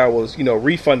PayPal was, you know,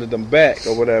 refunded them back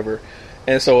or whatever.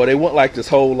 And so they went like this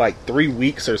whole like 3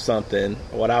 weeks or something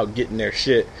without getting their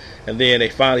shit. And then they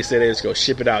finally said they was going to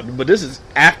ship it out. But this is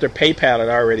after PayPal had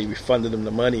already refunded them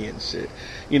the money and shit.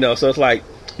 You know, so it's like,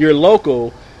 you're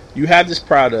local, you have this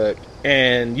product,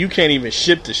 and you can't even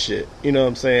ship the shit. You know what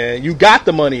I'm saying? You got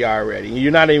the money already, and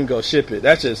you're not even gonna ship it.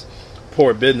 That's just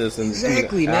poor business. And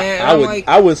Exactly, man.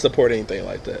 I wouldn't support anything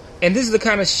like that. And this is the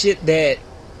kind of shit that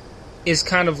is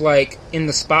kind of like in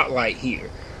the spotlight here.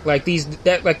 Like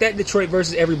that Detroit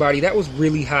versus everybody, that was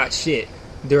really hot shit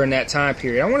during that time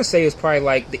period. I want to say it was probably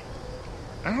like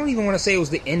I don't even want to say it was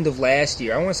the end of last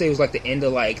year. I want to say it was like the end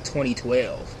of like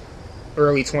 2012,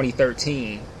 early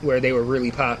 2013, where they were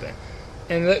really popping.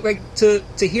 And like to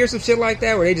hear some shit like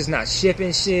that, where they just not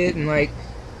shipping shit and like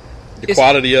the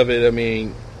quality of it. I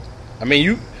mean,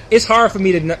 you. It's hard for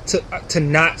me to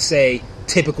not say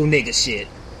typical nigga shit,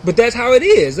 but that's how it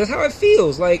is. That's how it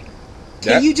feels. Like,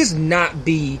 can you just not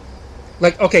be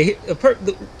like, okay?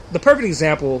 The perfect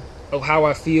example of how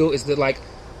I feel is that, like,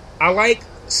 I like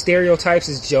stereotypes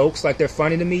as jokes, like they're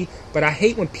funny to me, but I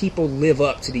hate when people live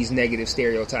up to these negative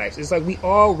stereotypes. It's like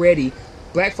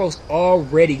black folks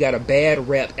already got a bad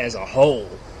rep as a whole.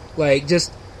 Like,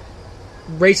 just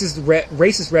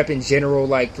racist rep in general,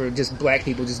 like, for just black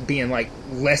people just being like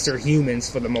lesser humans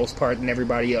for the most part than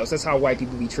everybody else. That's how white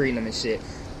people be treating them and shit.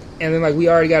 And then, like, we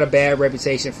already got a bad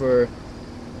reputation for,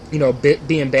 you know,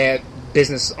 being bad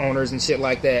business owners and shit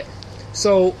like that.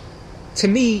 So, to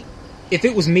me, if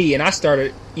it was me and I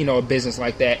started, you know, a business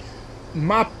like that,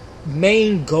 my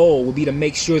main goal would be to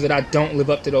make sure that I don't live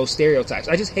up to those stereotypes.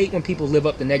 I just hate when people live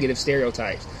up to negative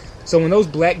stereotypes. So when those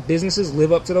black businesses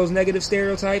live up to those negative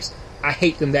stereotypes, I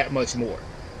hate them that much more.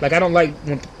 Like, I don't like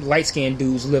when light-skinned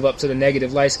dudes live up to the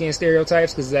negative light-skinned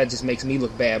stereotypes, because that just makes me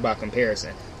look bad by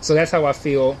comparison. So that's how I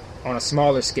feel on a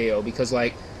smaller scale, because,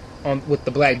 like, with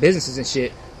the black businesses and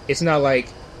shit, it's not like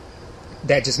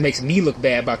that just makes me look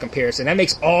bad by comparison. That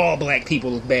makes all black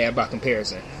people look bad by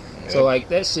comparison. Yep. So, like,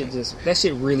 that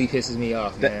shit really pisses me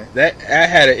off, man. I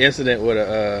had an incident with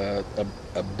a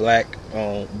black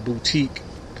boutique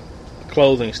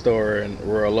clothing store in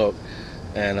Royal Oak,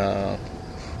 and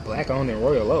black owned in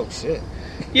Royal Oak, shit.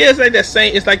 Yeah, it's like that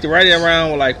same. It's like right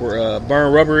around where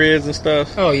Burn Rubber is and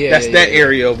stuff. Oh yeah, that's that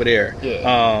area over there.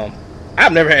 Yeah.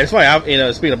 I've never had. It's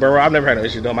funny. Speaking of Burn Rubber, I've never had no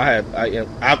issue with them. I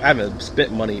haven't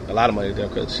spent a lot of money with them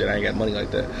because shit, I ain't got money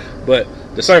like that. But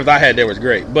the service I had there was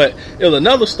great. But it was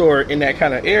another store in that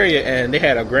kind of area, and they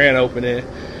had a grand opening.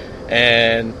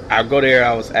 And I go there.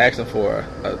 I was asking for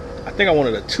I think I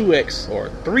wanted a 2X or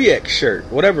 3X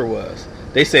shirt, whatever it was.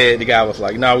 They said, the guy was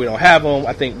like, no, we don't have them.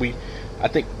 I think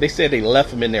they said they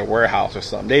left them in their warehouse or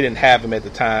something. They didn't have them at the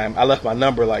time. I left my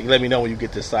number, like, let me know when you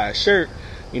get this size shirt.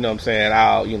 You know what I'm saying?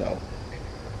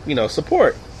 I'll,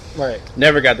 support. Right.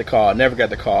 Never got the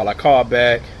call. I called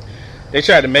back. They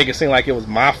tried to make it seem like it was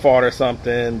my fault or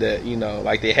something, that,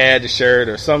 like they had the shirt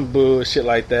or some bullshit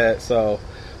like that. So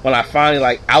when I finally,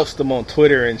 like, ousted them on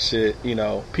Twitter and shit,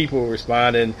 people were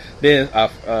responding. Then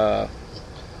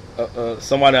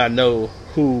somebody I know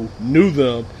who knew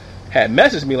them had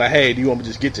messaged me like, hey, do you want me to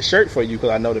just get the shirt for you because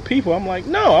I know the people? I'm like,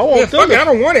 no, I want them. I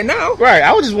don't want it now. Right,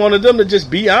 I just wanted them to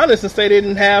just be honest and say they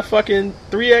didn't have fucking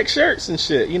 3X shirts and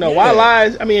shit. Why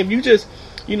lies? I mean, if you just,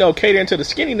 catering to the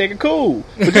skinny nigga, cool.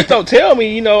 But just don't tell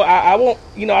me, I won't,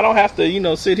 I don't have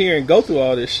to, sit here and go through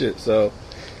all this shit. So,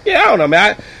 yeah, I don't know,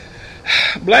 man.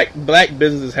 Black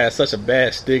businesses have such a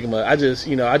bad stigma. I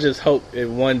just hope that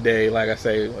one day, like I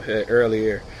said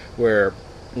earlier, where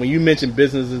when you mention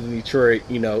businesses in Detroit,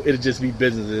 it'll just be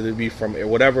businesses. It'll be from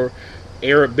whatever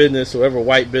Arab business, whoever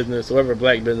white business, whoever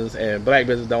black business, and black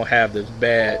business don't have this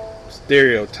bad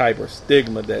stereotype or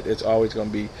stigma that it's always going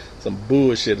to be some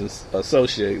bullshit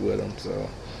associated with them. So,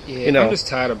 yeah, I'm just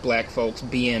tired of black folks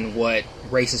being what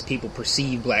racist people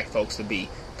perceive black folks to be.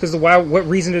 Because what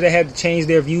reason do they have to change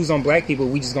their views on black people?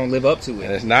 We just gonna live up to it.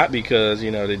 And it's not because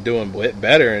they're doing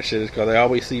better and shit. It's because they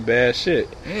always see bad shit.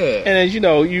 Yeah. And as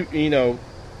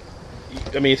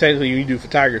I mean, technically, when you do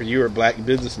photography, you're a black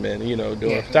businessman,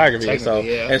 doing photography. So,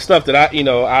 and stuff that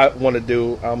I want to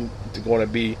do, I'm going to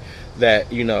be that,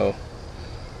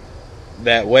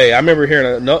 that way. I remember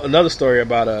hearing another story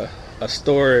about a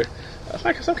store,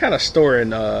 like some kind of store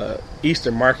in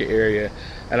Eastern Market area,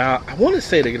 and I want to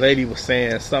say the lady was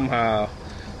saying somehow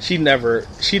she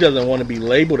doesn't want to be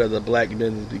labeled as a black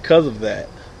business because of that,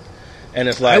 and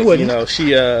it's like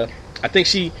I think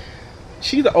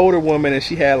she's an older woman and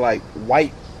she had like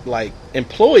white like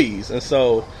employees, and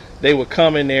so they would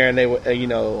come in there and they would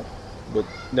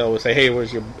would say, hey,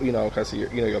 where's your because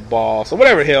your boss or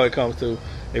whatever the hell it comes to.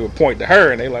 They would point to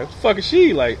her and they like, fuck is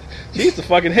she? Like, she used to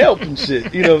fucking help and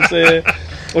shit, you know what I'm saying?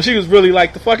 Well, she was really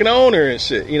like the fucking owner and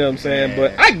shit, you know what I'm saying?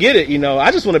 But I get it,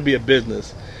 I just want to be a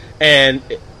business. And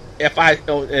if I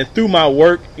and through my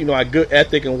work, my good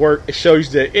ethic and work, it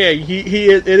shows that he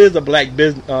is. It is a black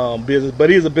business, but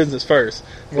he's a business first,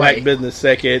 black Right. business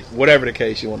second, whatever the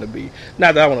case you want to be.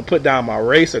 Not that I want to put down my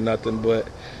race or nothing, but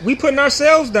We putting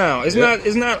ourselves down. It's Yep. not.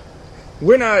 It's not.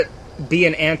 We're not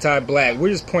being anti-black. We're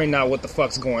just pointing out what the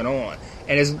fuck's going on.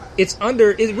 And it's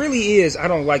under. It really is. I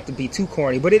don't like to be too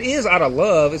corny, but it is out of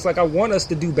love. It's like I want us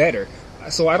to do better.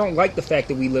 So I don't like the fact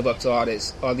that we live up to all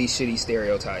these shitty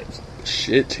stereotypes.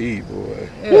 shit, boy.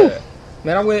 Yeah.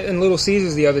 Man, I went in Little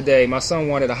Caesars the other day. My son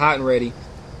wanted a hot and ready,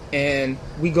 and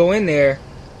we go in there,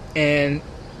 and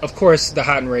of course the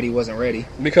hot and ready wasn't ready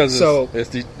Because So, it's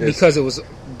because it was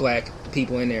black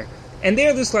people in there, and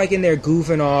they're just like in there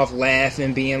goofing off,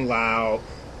 laughing, being loud,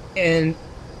 and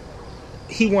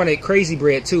he wanted crazy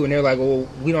bread too, and they're like, well,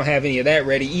 we don't have any of that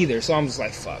ready either. So I'm just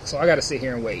like, fuck. So I got to sit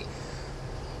here and wait.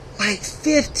 Like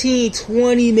 15,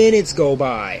 20 minutes go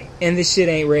by, and this shit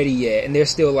ain't ready yet, and they're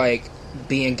still like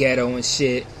being ghetto and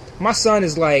shit. My son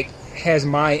is like, has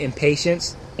my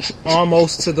impatience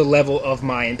almost to the level of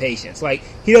my impatience. Like,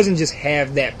 he doesn't just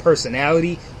have that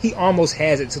personality, he almost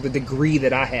has it to the degree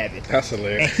that I have it. That's And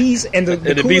hilarious. the And to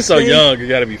be coolest so thing- young, it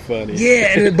got to be funny.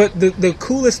 yeah, but the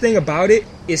coolest thing about it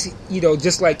is,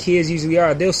 just like kids usually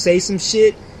are, they'll say some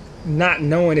shit not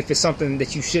knowing if it's something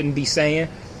that you shouldn't be saying.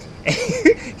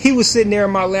 He was sitting there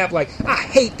in my lap like, I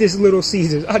hate this Little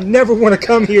Caesars. I never want to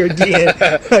come here again.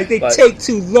 Like, they take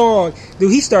too long.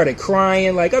 Dude, he started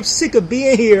crying like, I'm sick of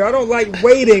being here. I don't like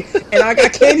waiting. And I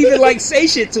can't even like say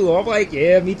shit to him. I'm like,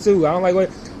 yeah, me too. I don't like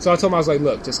waiting. So I told him, I was like,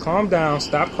 look, just calm down.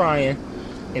 Stop crying.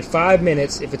 In 5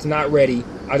 minutes, if it's not ready,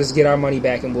 I'll just get our money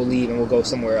back and we'll leave and we'll go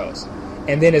somewhere else.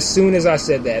 And then as soon as I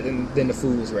said that, then the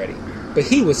food was ready. But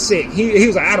he was sick. He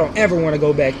was like, I don't ever want to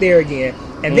go back there again.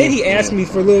 And then he asked me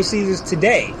for Little Caesars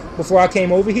today before I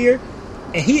came over here.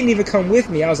 And he didn't even come with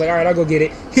me. I was like, all right, I'll go get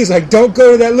it. He was like, don't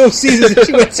go to that Little Caesars that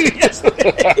you went to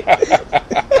yesterday.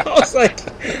 I was like,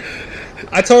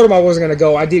 I told him I wasn't going to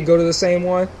go. I did go to the same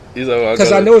one. He's like, well,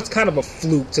 Because I know it's kind of a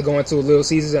fluke to go into a Little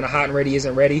Caesars and a hot and ready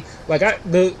isn't ready. Like,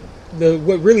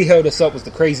 what really held us up was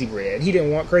the crazy bread. He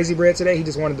didn't want crazy bread today. He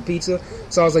just wanted the pizza.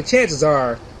 So I was like, chances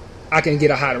are I can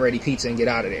get a hot and ready pizza and get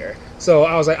out of there. So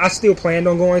I was like, I still planned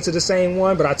on going to the same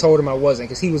one, but I told him I wasn't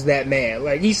because he was that mad.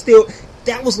 Like,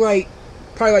 that was like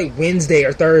probably like Wednesday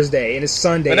or Thursday, and it's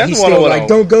Sunday. Man, And that's he's the one still I like, went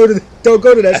don't go to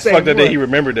that That's same fucked one. that he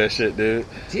remembered that shit, dude.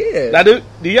 Yeah. Now, do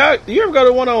you ever go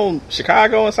to one on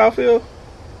Chicago and Southfield?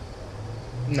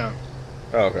 No.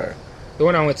 Oh, okay. The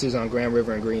one I went to is on Grand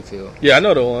River and Greenfield. Yeah, I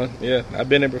know the one. Yeah, I've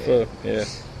been there before. Yeah.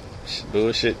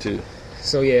 Bullshit, too.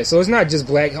 So yeah, so it's not just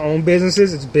black-owned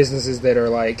businesses; it's businesses that are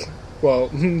like, well,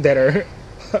 that are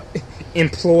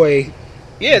employ.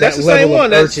 Yeah, that's That the same level of one.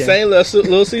 That's the urchin. same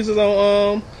Little Caesars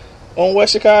on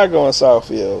West Chicago and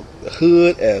Southfield.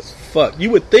 Hood as fuck. You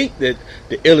would think that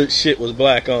the illest shit was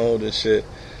black owned and shit.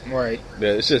 Right.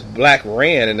 Yeah, it's just black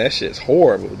ran, and that shit's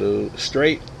horrible, dude.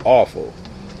 Straight awful.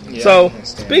 Yeah, So, I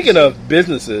understand. speaking of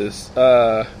businesses,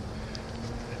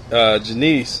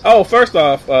 Janice. Oh, first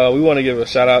off, we want to give a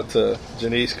shout out to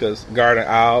Janice because Garden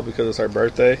Owl because it's her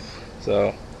birthday.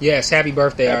 So, Yes, happy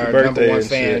birthday, Happy our birthday number one and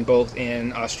fan, shit. both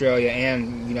in Australia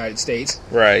and United States.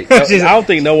 right. I don't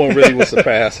think no one really will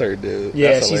surpass her, dude.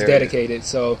 Yeah, That's she's hilarious. dedicated.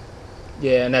 So,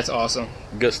 yeah, and that's awesome.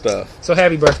 Good stuff. So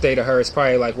happy birthday to her. It's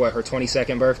probably like what, her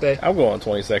 22nd birthday? I'm going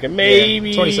 22nd,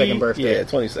 maybe 22nd birthday. Yeah,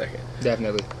 22nd.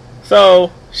 Definitely.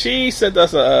 So she sent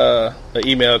us an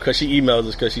email because she emails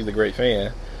us because she's a great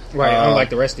fan. Right, unlike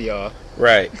the rest of y'all.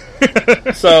 Right.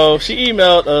 So she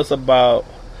emailed us about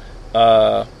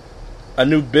a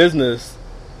new business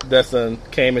that's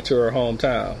came into her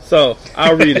hometown. So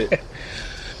I'll read it.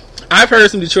 I've heard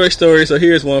some Detroit stories, so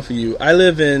here's one for you. I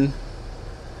live in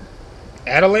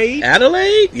Adelaide?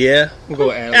 Adelaide. Yeah, We'll go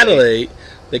with Adelaide.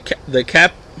 the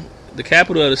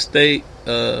capital of the state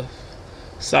of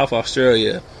South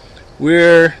Australia.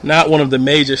 We're not one of the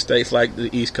major states like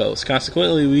the East Coast.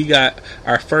 Consequently, we got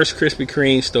our first Krispy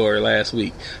Kreme store last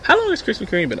week. How long has Krispy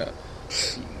Kreme been up?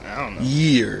 I don't know.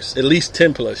 Years, at least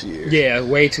 10 plus years. Yeah,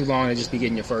 way too long to just be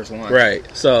getting your first one. Right.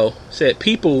 So, said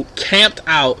people camped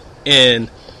out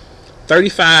in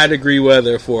 35-degree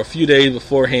weather for a few days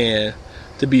beforehand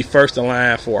to be first in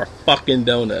line for a fucking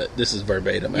donut. This is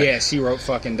verbatim. Yeah, she wrote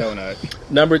fucking donut.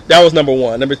 That was number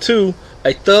one. Number two,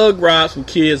 a thug robbed some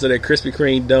kids of their Krispy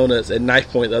Kreme donuts at Knife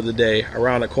Point the other day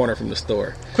around the corner from the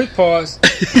store. Quick pause.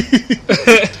 Where's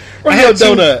I your had two-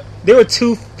 donut? There were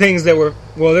two things that were,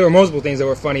 well, there were multiple things that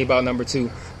were funny about number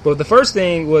two. But the first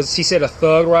thing was she said a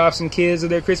thug robbed some kids of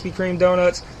their Krispy Kreme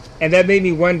donuts. And that made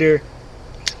me wonder,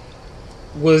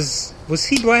 was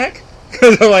he black?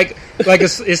 like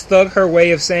it's thug her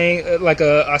way of saying like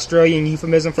a Australian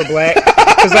euphemism for black.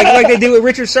 Because like they did with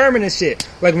Richard Sherman and shit.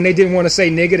 Like when they didn't want to say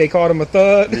nigga, they called him a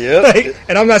thug. Yeah. Like,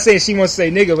 and I'm not saying she wants to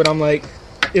say nigga, but I'm like,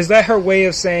 is that her way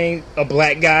of saying a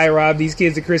black guy robbed these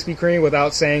kids at Krispy Kreme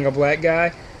without saying a black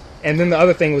guy? And then the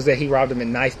other thing was that he robbed them at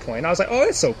knife point. I was like, oh,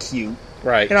 that's so cute.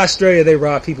 Right. In Australia, they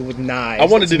rob people with knives. I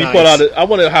wondered That's did he nice. pull out I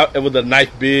wondered how it was a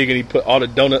knife big and he put all the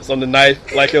donuts on the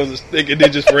knife like it was a stick and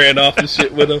then just ran off and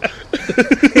shit with him.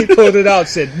 He pulled it out and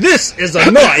said, this is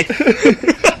a knife.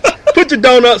 Put your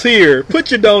donuts here. Put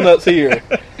your donuts here.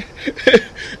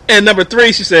 And number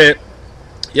 3, she said,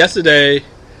 yesterday,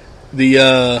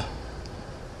 the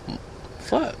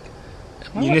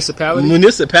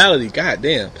municipality,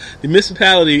 goddamn. The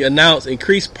municipality announced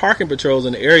increased parking patrols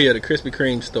in the area of the Krispy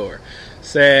Kreme store.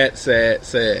 Sad.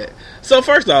 So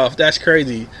first off, that's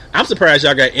crazy. I'm surprised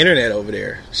y'all got internet over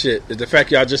there. Shit, the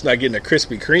fact y'all just not getting a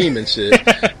Krispy Kreme and shit.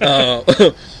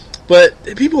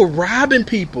 But people robbing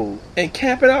people and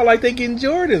camping out like they getting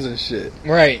Jordans and shit.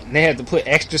 Right. And they had to put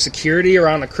extra security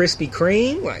around the Krispy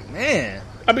Kreme. Like, man.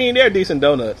 I mean, they're decent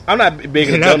donuts. I'm not big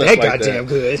into Not donuts that like goddamn that.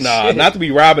 good. Nah, Shit. not to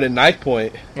be robbing at knife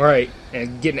point. Right.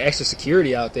 And getting extra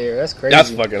security out there. That's crazy.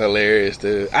 That's fucking hilarious,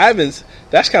 dude.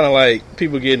 That's kind of like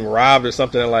people getting robbed or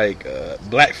something like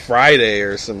Black Friday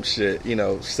or some shit,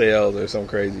 sales or some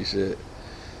crazy shit.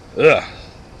 Ugh.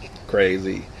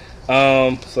 Crazy.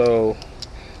 So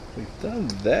we've done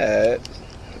that.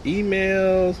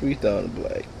 Emails, we've done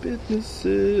black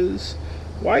businesses,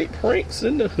 white pranks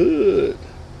in the hood.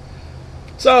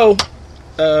 So,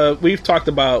 we've talked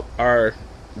about our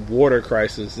water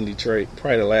crisis in Detroit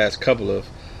probably the last couple of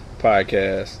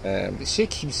podcasts. The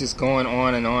shit keeps just going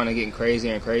on and getting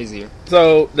crazier and crazier.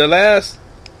 So,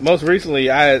 most recently,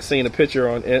 I had seen a picture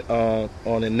on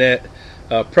the net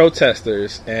of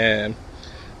protesters, and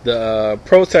the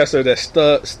protester that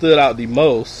stood out the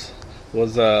most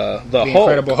was the Hulk.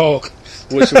 Incredible Hulk.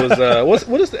 Which was,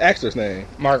 what is the actor's name?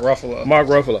 Mark Ruffalo. Mark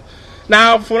Ruffalo.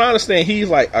 Now, from what I understand, he's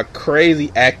like a crazy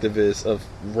activist of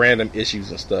random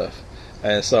issues and stuff.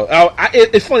 And so,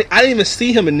 it's funny, I didn't even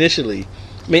see him initially.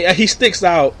 I mean, he sticks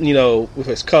out, with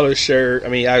his color shirt. I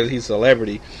mean, he's a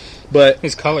celebrity. But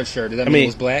his colored shirt, does that mean it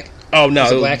was black? Oh, no. It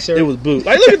was a black shirt? It was blue.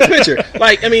 Like, look at the picture.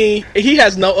 Like, I mean, he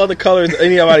has no other colors than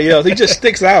anybody else. He just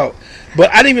sticks out.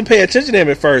 But I didn't even pay attention to him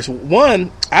at first.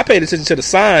 One, I paid attention to the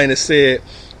sign that said,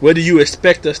 "Where do you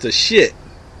expect us to shit?"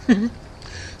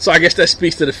 So I guess that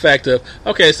speaks to the fact of,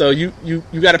 okay, so you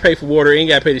got to pay for water and you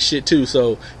got to pay the shit too.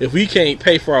 So if we can't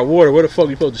pay for our water, where the fuck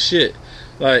we supposed to shit?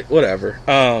 Like, whatever.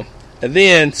 And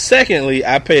then secondly,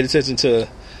 I paid attention to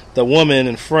the woman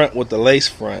in front with the lace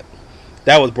front.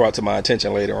 That was brought to my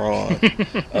attention later on.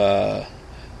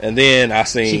 And then I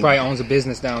seen, she probably owns a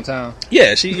business downtown.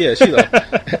 Yeah, she like,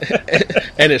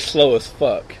 and it's slow as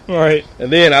fuck. Right.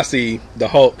 And then I see the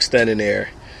Hulk standing there.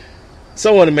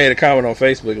 Someone made a comment on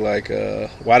Facebook like,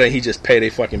 why didn't he just pay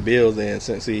their fucking bills then,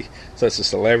 since he's such a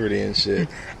celebrity and shit?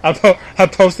 I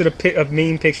posted a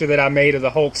meme picture that I made of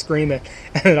the Hulk screaming,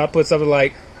 and then I put something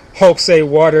like, "Hulk say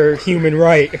water, human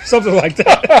right," something like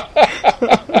that.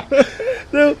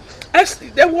 Dude,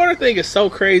 that water thing is so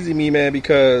crazy to me, man,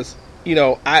 because,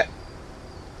 I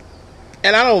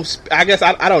guess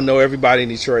I don't know everybody in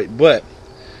Detroit, but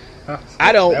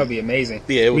I don't. That would be amazing.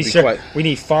 Yeah, it would be quite. We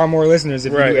need far more listeners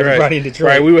if we knew everybody in Detroit.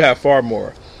 Right, we would have far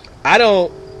more. I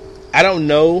don't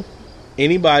know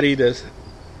anybody that's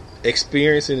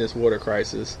experiencing this water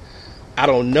crisis. I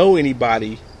don't know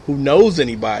anybody who knows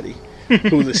anybody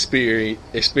who's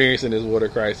experiencing this water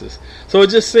crisis. So it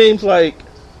just seems like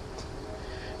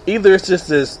either it's just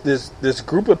this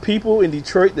group of people in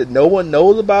Detroit that no one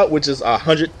knows about, which is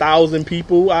 100,000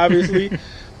 people, obviously,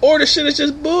 or the shit is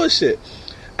just bullshit.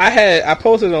 I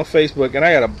posted it on Facebook, and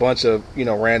I got a bunch of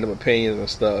random opinions and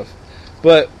stuff.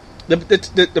 But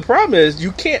the problem is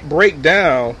you can't break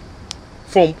down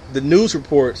from the news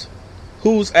reports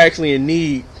who's actually in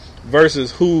need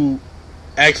versus who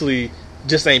actually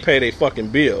just ain't pay their fucking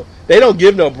bill. They don't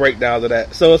give no breakdowns of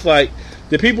that. So it's like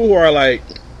the people who are like,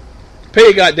 pay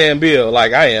a goddamn bill,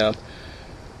 like I am,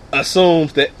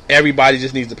 assumes that everybody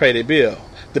just needs to pay their bill.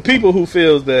 The people who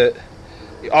feels that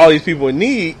all these people in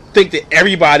need think that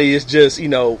everybody is just,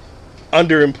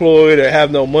 underemployed or have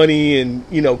no money and,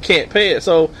 can't pay it.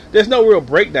 So there's no real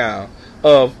breakdown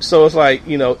so it's like,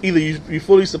 either you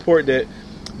fully support that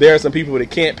there are some people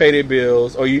that can't pay their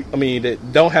bills, or that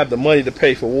don't have the money to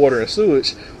pay for water and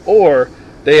sewage, or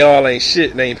they all ain't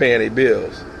shit and they ain't paying their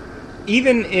bills.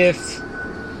 Even if,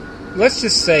 let's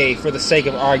just say, for the sake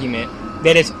of argument,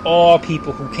 that it's all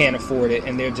people who can't afford it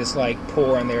and they're just like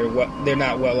poor and they're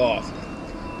not well off.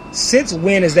 Since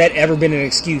when has that ever been an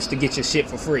excuse to get your shit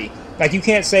for free? Like, you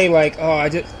can't say, like, oh,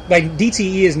 like,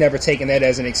 DTE is never taken that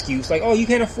as an excuse. Like, oh, you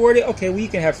can't afford it? Okay, well, you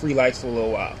can have free lights for a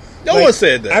little while. No Like, one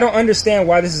said that. I don't understand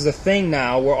why this is a thing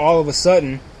now where all of a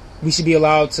sudden we should be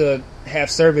allowed to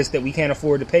have service that we can't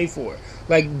afford to pay for.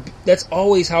 Like, that's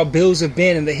always how bills have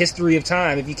been in the history of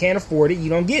time. If you can't afford it, you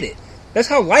don't get it. That's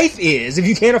how life is. If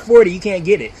you can't afford it, you can't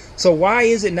get it. So why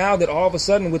is it now that all of a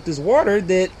sudden with this water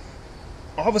that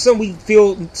all of a sudden we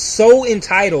feel so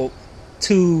entitled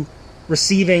to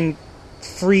receiving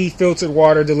free filtered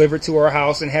water delivered to our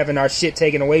house and having our shit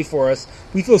taken away for us?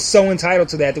 We feel so entitled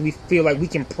to that we feel like we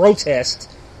can protest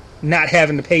not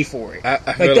having to pay for it. I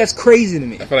Like, that's crazy to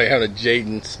me. I feel like having a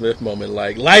Jaden Smith moment.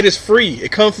 Like, light is free.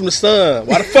 It comes from the sun.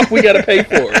 Why the fuck we gotta pay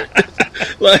for it?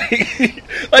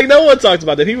 like no one talks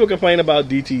about that. People complain about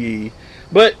DTE,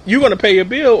 but you're gonna pay your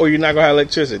bill or you're not gonna have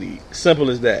electricity.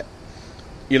 Simple as that.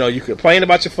 You know, you complain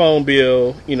about your phone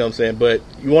bill. You know what I'm saying? But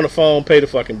you want a phone, pay the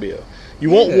fucking bill.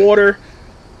 You want water.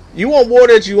 You want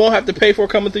water that you won't have to pay for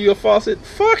coming through your faucet?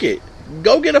 Fuck it.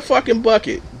 Go get a fucking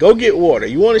bucket. Go get water.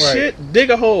 You want to shit? Dig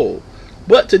a hole.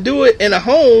 But to do it in a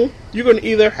home, you're going to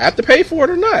either have to pay for it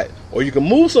or not. Or you can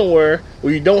move somewhere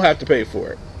where you don't have to pay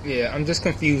for it. Yeah, I'm just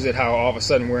confused at how all of a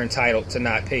sudden we're entitled to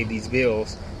not pay these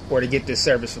bills or to get this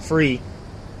service for free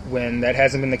when that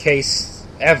hasn't been the case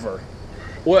ever.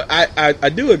 Well, I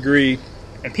do agree.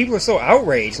 And people are so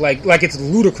outraged. Like it's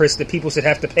ludicrous that people should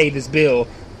have to pay this bill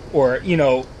or, you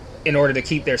know, in order to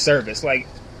keep their service. Like,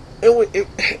 And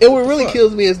what really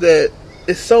kills me is that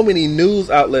it's so many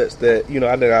news outlets that, you know,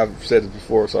 I know I've said it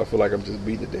before, so I feel like I'm just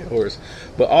beating a dead horse.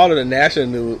 But all of the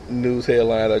national news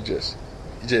headlines are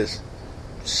just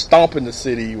stomping the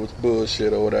city with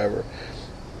bullshit or whatever.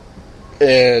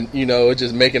 And, you know, it's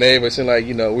just making everybody seem like,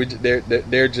 you know,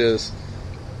 they're just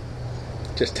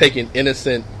taking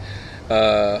innocent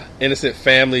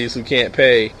families who can't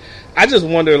pay. I just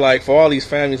wonder, like, for all these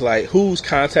families, like, who's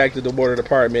contacted the water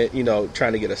department, you know,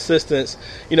 trying to get assistance,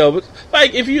 you know, but,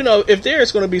 like, if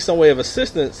there's going to be some way of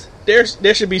assistance, there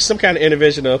should be some kind of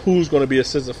intervention of who's going to be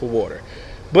assistant for water.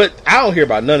 But I don't hear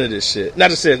about none of this shit. Not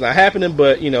to say it's not happening,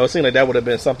 but, you know, it seems like that would have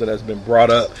been something that's been brought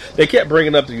up. They kept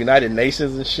bringing up the United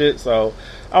Nations and shit, so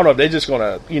I don't know if they're just going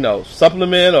to, you know,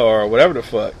 supplement or whatever the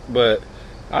fuck, but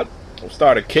I'll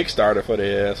start a Kickstarter for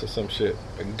their ass or some shit.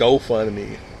 A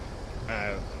GoFundMe.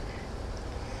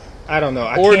 I don't know.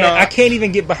 I can't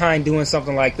even get behind doing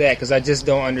something like that because I just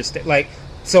don't understand. Like,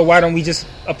 so why don't we just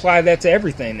apply that to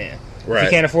everything then? Right. If you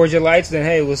can't afford your lights, then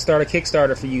hey, we'll start a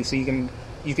Kickstarter for you so you can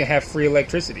have free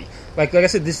electricity. Like I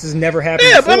said, this has never happened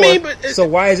before. So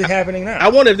why is it happening now? I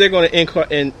wonder if they're going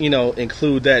to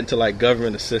include that into like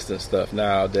government assistance stuff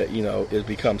now that, you know, it's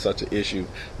become such an issue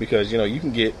because, you know,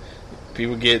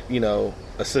 people get, you know,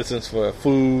 assistance for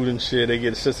food and shit. They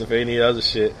get assistance for any other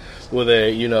shit where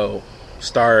they, you know,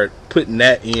 start putting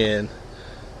that in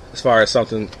as far as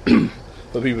something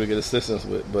for people to get assistance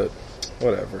with, but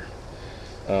whatever.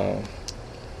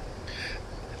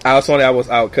 I was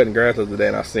out cutting grass the other day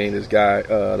and I seen this guy,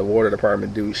 the water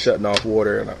department dude, shutting off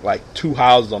water in like 2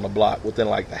 houses on the block within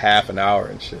like the half an hour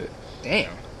and shit.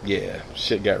 Damn. Yeah,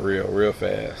 shit got real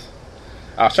fast.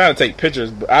 I was trying to take pictures,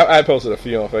 but I posted a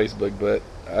few on Facebook, but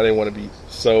I didn't want to be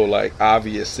so like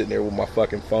obvious sitting there with my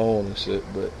fucking phone and shit,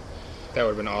 but that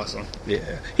would have been awesome.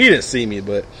 Yeah, he didn't see me,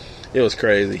 but it was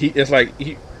crazy.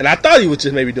 And I thought he was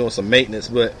just maybe doing some maintenance,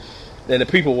 but then the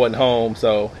people wasn't home,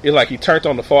 so it's like he turned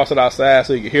on the faucet outside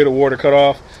so you could hear the water cut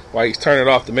off while he's turning it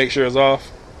off to make sure it's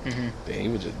off. Mm-hmm. Then he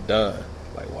was just done.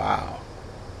 Like, wow.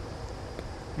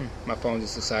 My phone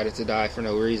just decided to die for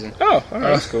no reason. Oh, all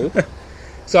right, that's cool.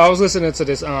 So I was listening to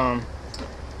this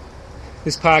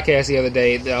this podcast the other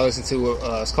day that I listened to.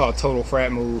 It's called Total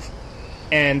Frat Move.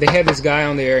 And they had this guy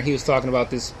on there, and he was talking about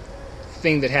this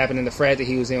thing that happened in the frat that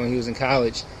he was in when he was in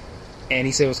college. And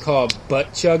he said it was called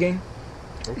butt chugging.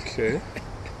 Okay.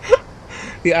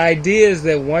 The idea is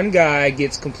that one guy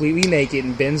gets completely naked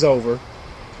and bends over.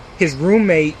 His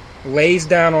roommate lays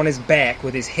down on his back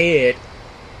with his head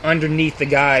underneath the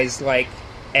guy's, like,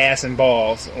 ass and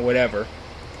balls or whatever.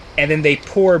 And then they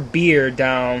pour beer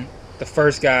down the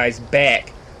first guy's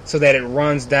back so that it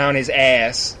runs down his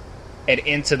ass and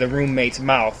into the roommate's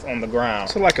mouth on the ground.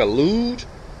 So like a luge?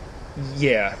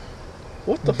 Yeah.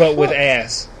 What the fuck? But with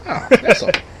ass. Oh,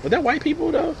 was that white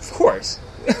people though? Of course.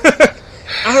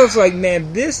 I was like,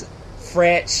 man, this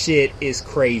frat shit is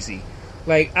crazy.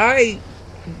 Like,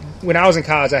 when I was in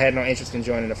college, I had no interest in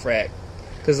joining a frat.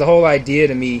 Because the whole idea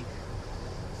to me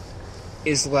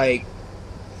is like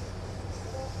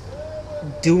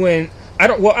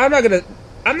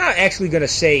I'm not actually gonna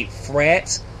shade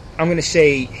frats. I'm gonna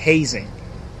shade hazing.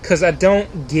 Because I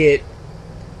don't get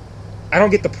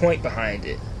the point behind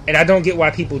it. and I don't get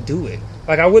why people do it.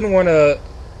 Like, I wouldn't want to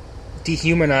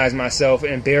dehumanize myself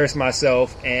and embarrass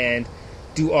myself and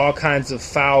do all kinds of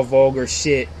foul, vulgar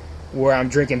shit where I'm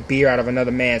drinking beer out of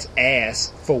another man's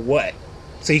ass for what?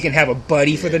 So you can have a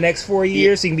buddy for the next 4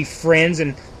 years, so you can be friends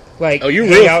and like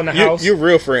hang out in the house. You're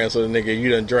real friends with a nigga. You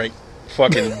done drank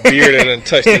fucking beer that done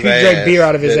touched his ass. Drank beer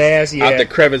out of his ass, yeah. Out the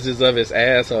crevices of his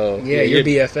asshole. Yeah, you're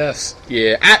BFFs.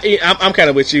 Yeah, I'm kind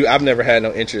of with you. I've never had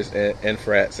no interest in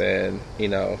frats, and you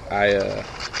know,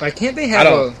 like, can't they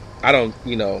have I don't,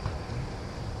 you know,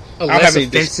 a less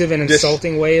offensive and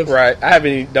insulting way of right?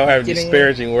 Don't have any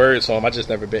disparaging words on them. I just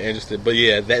never been interested. But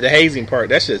yeah, the hazing part,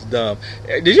 that shit's dumb.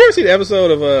 Did you ever see the episode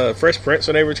of Fresh Prince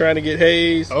when they were trying to get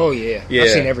hazed? Oh yeah. I've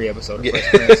seen every episode of Fresh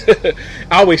Prince.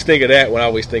 I always think of that when I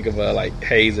always think of like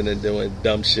hazing and doing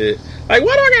dumb shit. Like,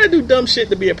 why do I gotta do dumb shit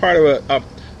to be a part of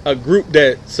a group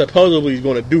that supposedly is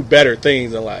going to do better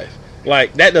things in life?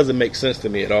 Like, that doesn't make sense to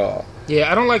me at all.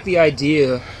 Yeah, I don't like the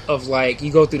idea of, like,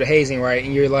 you go through the hazing, right,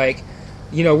 and you're like,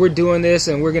 you know, we're doing this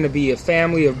and we're going to be a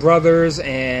family of brothers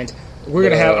and we're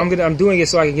going to have, I'm doing it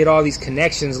so I can get all these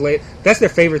connections later. That's their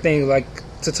favorite thing, like,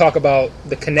 to talk about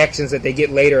the connections that they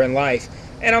get later in life.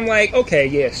 And I'm like, okay,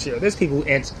 yeah, sure. There's people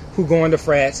who go into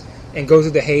frats and go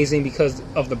through the hazing because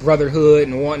of the brotherhood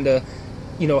and wanting to,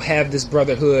 you know, have this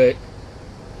brotherhood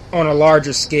on a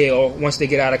larger scale once they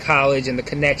get out of college and the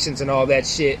connections and all that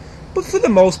shit. But for the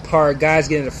most part, guys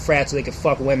get into frats so they can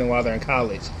fuck women while they're in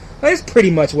college. Like, that's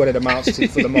pretty much what it amounts to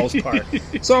for the most part.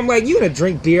 So I'm like, you gonna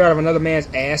drink beer out of another man's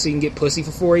ass so you can get pussy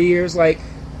for 4 years? Like,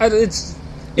 it's...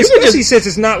 Especially since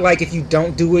it's not like if you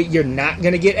don't do it, you're not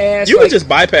gonna get ass. You would just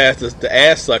bypass the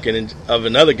ass sucking of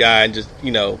another guy and just,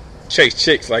 you know, chase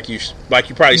chicks like you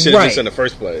probably should have just in the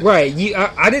first place. Right.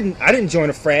 I didn't join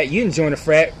a frat. You didn't join a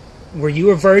frat. Were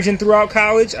you a virgin throughout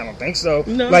college? I don't think so.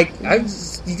 No. Like,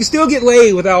 you can still get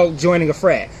laid without joining a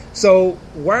frat. So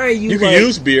why are you? You can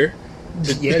use beer.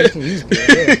 Yeah, you can use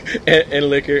beer. Yeah. and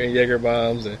liquor and Jaeger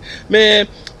bombs and man,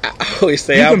 I always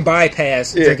say you can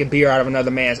bypass drinking beer out of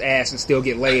another man's ass and still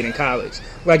get laid in college.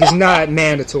 Like, it's not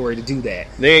mandatory to do that.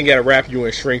 They ain't gotta wrap you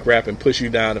in shrink wrap and push you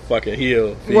down the fucking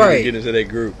hill for you to get into that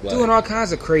group. Like, doing all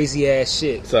kinds of crazy ass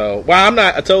shit. So while I'm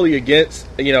not totally against,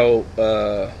 you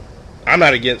know, I'm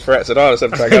not against frats at all.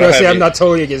 Except I'm not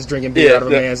totally against drinking beer out of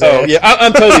a man's ass. Oh yeah,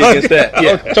 I'm totally against that.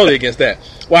 Yeah, totally against that.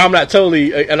 Well, I'm not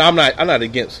totally, and I'm not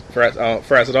against frats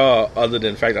at all. Other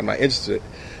than the fact I'm not interested.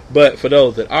 But for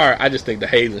those that are, I just think the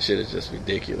hazing shit is just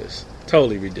ridiculous.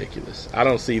 Totally ridiculous. I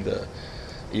don't see the,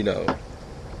 you know.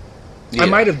 Yeah. I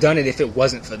might have done it if it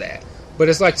wasn't for that. But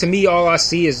it's like, to me, all I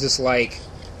see is just like,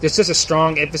 there's just a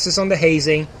strong emphasis on the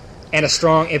hazing and a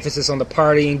strong emphasis on the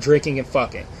partying, drinking, and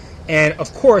fucking. And,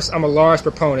 of course, I'm a large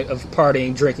proponent of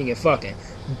partying, drinking, and fucking.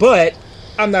 But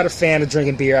I'm not a fan of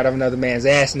drinking beer out of another man's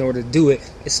ass in order to do it,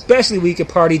 especially when you can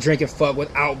party, drink, and fuck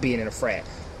without being in a frat.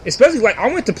 Especially, like,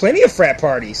 I went to plenty of frat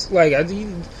parties. Like,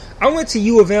 I went to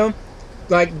U of M.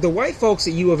 Like, the white folks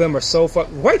at U of M are so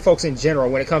white folks in general,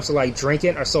 when it comes to, like,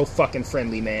 drinking, are so fucking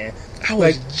friendly, man. I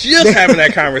was just having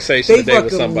that conversation today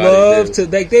with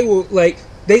somebody. They will, like,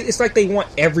 it's like they want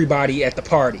everybody at the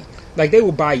party. Like, they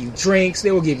will buy you drinks,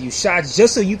 they will give you shots,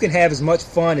 just so you can have as much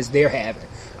fun as they're having.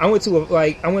 I went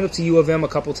up to U of M a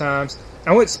couple times.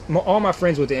 All my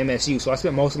friends went to MSU, so I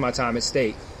spent most of my time at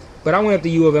State. But I went up to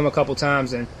U of M a couple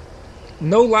times, and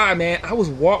no lie, man,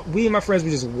 we and my friends were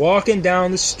just walking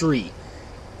down the street,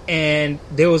 and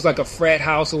there was like a frat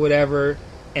house or whatever,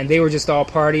 and they were just all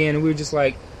partying, and we were just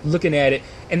like looking at it,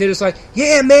 and they're just like,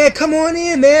 yeah, man, come on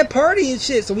in, man, party and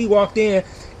shit. So we walked in,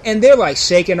 and they're like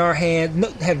shaking our hands,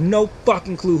 have no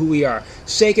fucking clue who we are.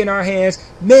 Shaking our hands.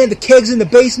 Man, the keg's in the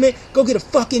basement. Go get a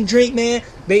fucking drink, man.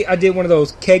 I did one of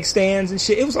those keg stands and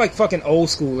shit. It was like fucking old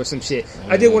school or some shit.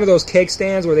 I did one of those keg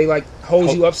stands where they like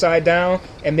hold you upside down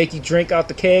and make you drink out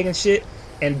the keg and shit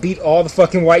and beat all the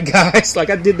fucking white guys. Like,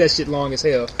 I did that shit long as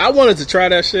hell. I wanted to try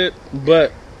that shit,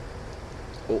 but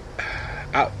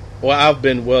I've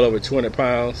been well over 200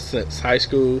 pounds since high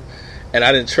school. And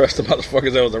I didn't trust the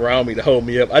motherfuckers that was around me to hold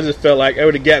me up. I just felt like it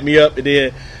would have got me up, and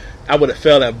then I would have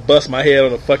fell and bust my head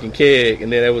on a fucking keg,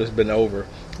 and then it would have been over.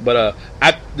 But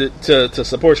to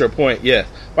support your point, yeah,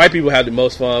 white people have the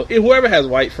most fun. Whoever has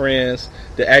white friends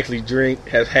that actually drink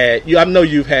has had. I know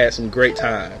you've had some great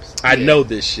times. I know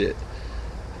this shit.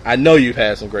 I know you've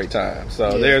had some great times.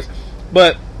 So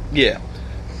but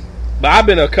I've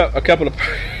been a couple of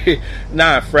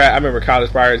not frat. I remember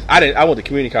college parties. I went to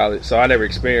community college, so I never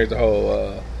experienced the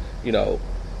whole,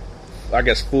 I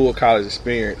guess full college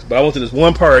experience. But I went to this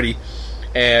one party,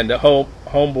 and the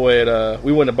homeboy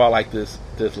we went and bought like this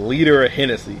liter of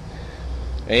Hennessy,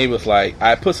 And he was like,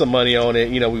 I put some money on it.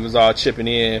 You know, we was all chipping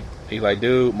in. He's like,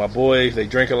 dude, my boys, they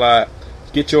drink a lot.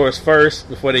 Get yours first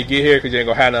before they get here, because you ain't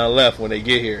going to have nothing left when they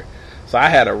get here. So I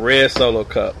had a red Solo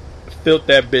cup. Filled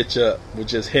that bitch up with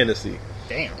just Hennessy.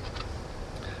 Damn.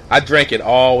 I drank it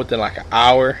all within like an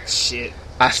hour. Shit.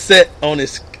 I sat on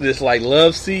this like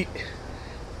love seat,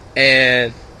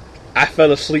 and I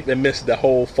fell asleep and missed the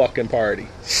whole fucking party.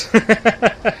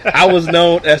 I was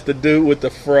known as the dude with the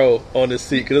fro on the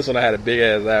seat, because this one I had a big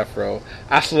ass afro.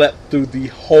 I slept through the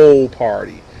whole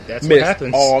party. That's missed what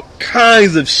happens. all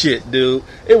kinds of shit, dude.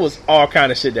 It was all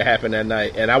kind of shit that happened that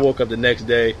night, and I woke up the next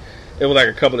day. It was like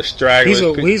a couple of stragglers.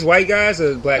 These white guys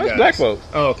or black guys? Black folks.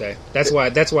 Oh, okay. That's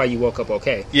why you woke up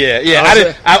okay. Yeah.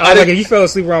 I was like, if you fell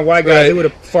asleep around white guys, Right. they would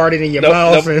have farted in your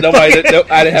mouth and I didn't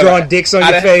have drawn dicks on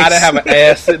your face. I didn't have an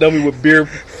ass sitting on me with beer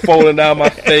falling down my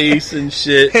face and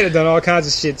shit. They'd have done all kinds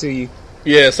of shit to you.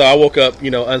 Yeah, so I woke up,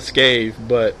 unscathed.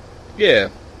 But yeah,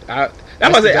 I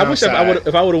wish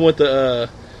if I would have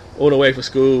went away for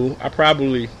school, I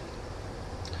probably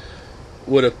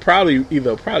would have probably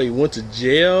went to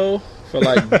jail for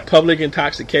like public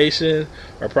intoxication,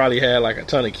 or probably had like a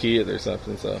ton of kids or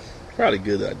something. So probably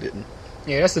good that I didn't.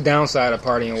 Yeah, that's the downside of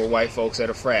partying with white folks at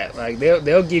a frat. Like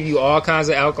they'll give you all kinds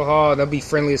of alcohol, they'll be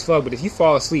friendly as fuck, but if you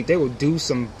fall asleep, they will do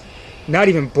some not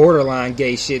even borderline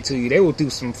gay shit to you. They will do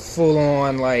some full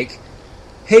on like,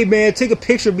 hey man, take a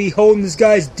picture of me holding this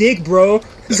guy's dick, bro.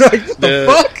 It's like, what the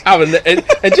fuck?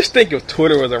 And just think if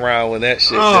Twitter was around when that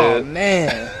shit. Oh dude.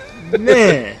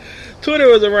 man. Twitter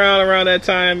was around that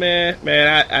time, man.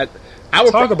 I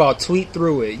would talk about tweet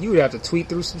through it. You would have to tweet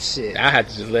through some shit. I had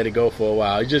to just let it go for a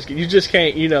while. You just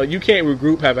can't, you can't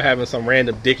regroup having some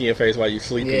random dick in your face while you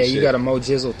sleep. Yeah, and shit. you got to Mo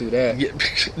Jizzle through that. Yeah,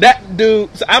 that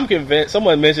dude. So I'm convinced.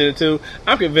 Someone mentioned it too.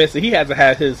 I'm convinced that he has to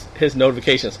have his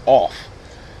notifications off.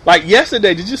 Like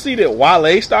yesterday, did you see that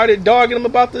Wale started dogging him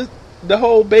about the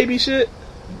whole baby shit?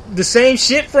 The same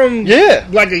shit from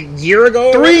like a year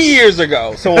ago? 3 years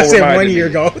ago. I said 1 year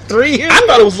ago. 3 years I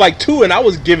thought it was like 2, and I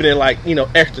was giving it like,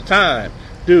 extra time.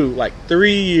 Dude, like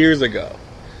 3 years ago.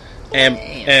 And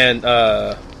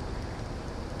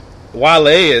Wale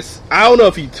is, I don't know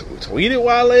if he tweeted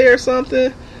Wale or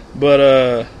something,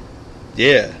 but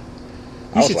yeah.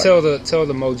 You should tell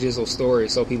the Mo Jizzle story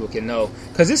so people can know.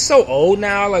 Because it's so old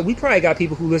now, like we probably got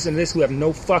people who listen to this who have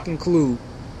no fucking clue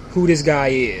who this guy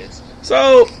is.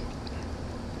 So,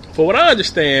 for what I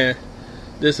understand,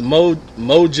 this Mo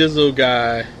Jizzle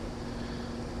guy,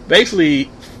 basically,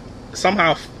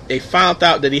 somehow they found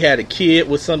out that he had a kid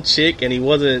with some chick and he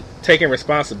wasn't taking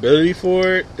responsibility for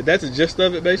it. That's the gist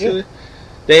of it, basically.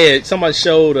 Yeah. Somebody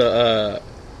showed a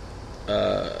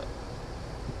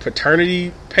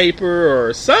paternity paper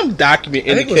or some document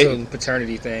indicating, I think it was a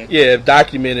paternity thing. Yeah,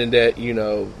 documenting that,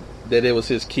 that it was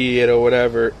his kid or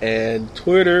whatever, and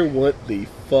Twitter went the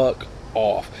fuck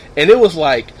off. And it was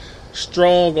like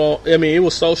strong on, it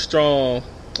was so strong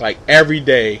like every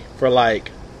day for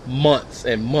like months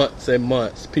and months and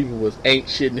months. People ain't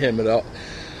shitting him at all.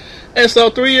 And so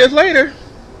 3 years later,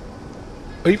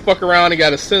 he fuck around and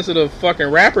got a sensitive fucking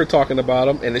rapper talking about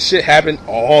him, and the shit happened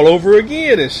all over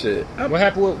again and shit. What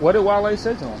happened? What did Wale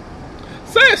say to him?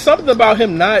 Saying something about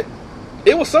him not.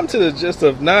 It was something to the gist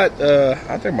of not.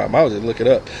 I think my mouth just look it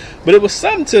up, but it was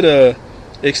something to the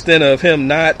extent of him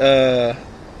not.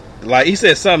 Like he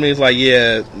said something. He's like,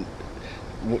 yeah,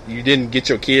 you didn't get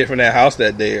your kid from that house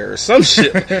that day or some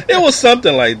shit. It was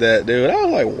something like that, dude. I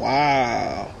was like,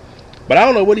 wow. But I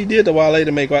don't know what he did to Wale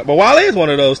to make. But Wale is one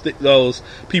of those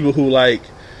people who like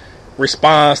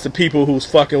responds to people who's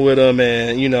fucking with him,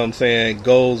 and you know what I'm saying,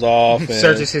 goes off and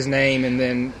searches his name and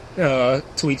then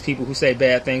tweets people who say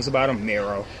bad things about him.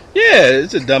 Mero. Yeah,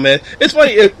 it's a dumbass. It's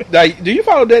funny. Like, do you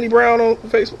follow Danny Brown on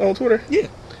Facebook, on Twitter? Yeah.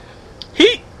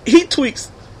 He tweets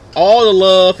all the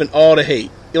love and all the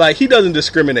hate. Like, he doesn't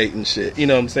discriminate and shit. You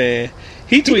know what I'm saying?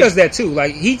 He does that too.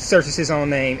 Like, he searches his own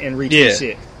name and retweets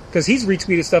shit. Because he's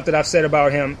retweeted stuff that I've said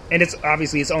about him, and it's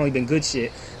only been good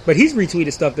shit. But he's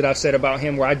retweeted stuff that I've said about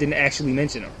him where I didn't actually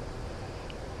mention him.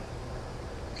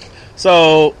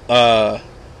 So,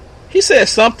 he said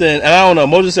something, and I don't know,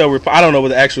 Mojazelle, I don't know what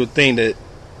the actual thing that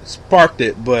sparked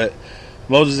it, but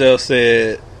Mojazelle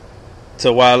said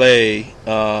to Wale,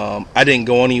 I didn't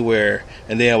go anywhere.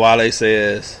 And then Wale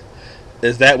says,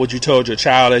 is that what you told your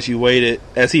child as he waited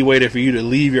for you to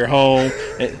leave your home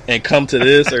and come to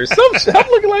this or some shit? I'm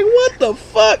looking like, what the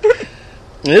fuck?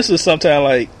 And this is sometime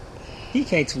like, he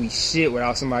can't tweet shit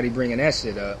without somebody bringing that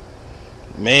shit up.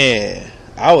 Man,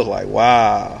 I was like,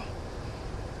 wow.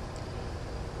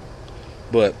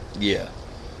 But yeah,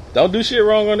 don't do shit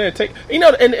wrong on there.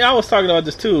 And I was talking about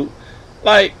this too.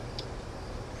 Like,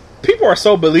 people are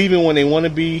so believing when they want to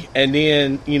be, and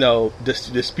then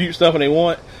dispute stuff when they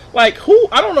want. Like,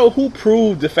 I don't know who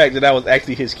proved the fact that was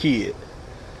actually his kid.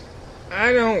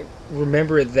 I don't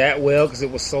remember it that well because it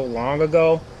was so long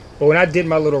ago. But when I did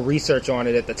my little research on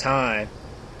it at the time,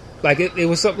 like it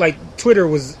was something like Twitter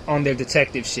was on their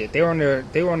detective shit. They were on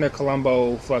their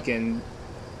Columbo fucking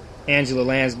Angela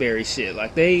Lansbury shit.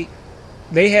 Like they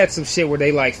had some shit where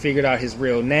they like figured out his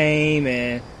real name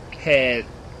and had,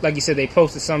 like you said, they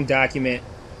posted some document.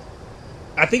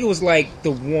 I think it was like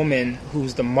the woman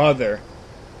who's the mother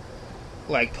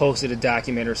like posted a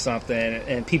document or something,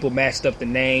 and people matched up the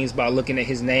names by looking at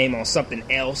his name on something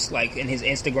else, like in his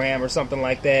Instagram or something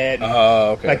like that.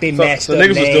 Oh, okay. Like they matched up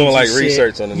niggas names was doing like and shit.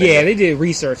 research on the nigga. Yeah, they did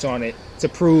research on it to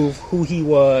prove who he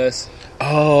was.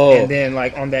 Oh, and then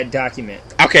like on that document.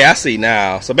 Okay, I see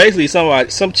now. So basically, somebody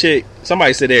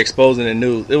said they're exposing the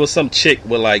news. It was some chick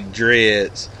with like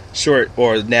dreads, short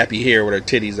or nappy hair with her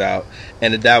titties out,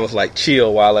 and the guy was like,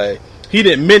 "Chill, Wale." He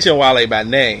didn't mention Wale by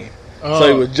name.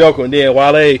 So he was joking. Then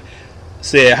Wale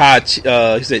said, "Hi."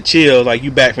 He said, "Chill, like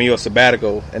you back from your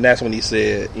sabbatical," and that's when he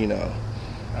said,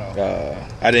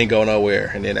 "I didn't go nowhere."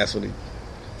 And then that's when he.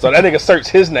 So that nigga searched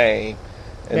his name.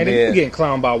 And Man, then you getting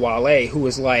clowned by Wale, who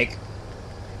is like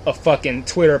a fucking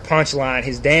Twitter punchline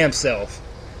his damn self.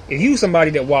 If you somebody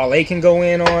that Wale can go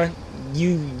in on,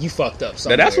 you fucked up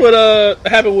somewhere. Now that's what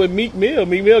happened with Meek Mill.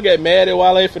 Meek Mill got mad at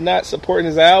Wale for not supporting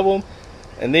his album,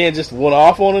 and then just went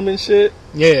off on him and shit.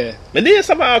 Yeah. And then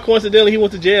somehow, coincidentally, he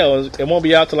went to jail and won't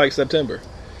be out till like September.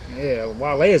 Yeah,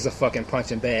 Wale is a fucking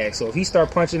punching bag. So if he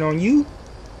start punching on you,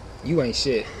 you ain't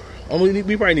shit. We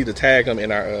probably need to tag him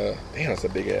in our. Damn, that's a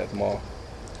big ass mall.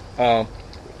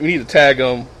 We need to tag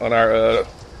him on our.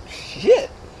 Shit.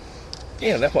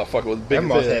 Damn, that motherfucker was big. That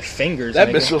mouth had fingers. That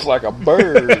nigga. bitch was like a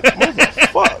bird.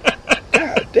 Motherfucker.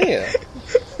 God damn.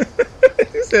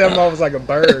 You said that mouth was like a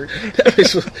bird. That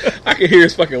bitch was, I could hear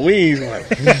his fucking wings. Like,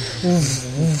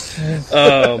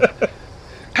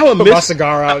 I would Put miss my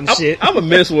cigar out and shit. I'm gonna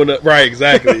miss when right,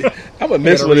 exactly. I'm gonna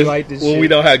miss when we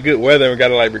don't have good weather and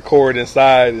gotta like record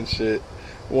inside and shit.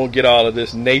 We won't get all of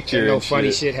this nature. And no and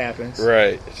funny shit happens.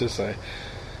 Right. It's just like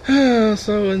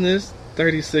so in this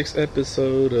 36th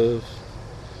episode of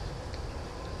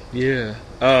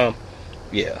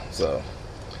so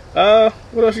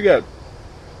what else you got?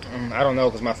 I don't know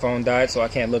because my phone died, so I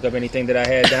can't look up anything that I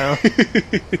had down.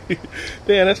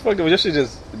 Damn, that's fucking. Your shit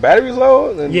just battery's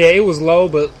low. Yeah, it was low,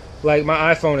 but like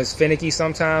my iPhone is finicky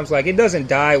sometimes. Like it doesn't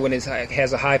die when it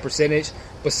has a high percentage,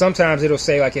 but sometimes it'll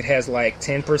say like it has like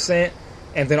 10%,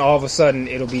 and then all of a sudden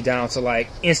it'll be down to like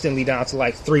instantly down to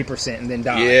like 3% and then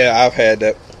die. Yeah, I've had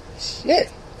that. Shit,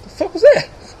 the fuck was that?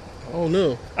 Oh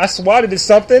no! I swatted at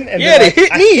something and yeah, then it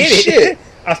hit me. Shit,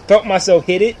 I felt myself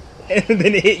hit it, and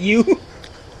then it hit you.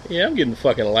 Yeah, I'm getting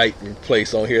fucking light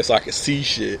replaced on here so I can see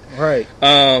shit. Right.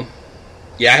 Yeah,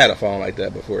 I had a phone like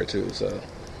that before too. So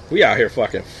we out here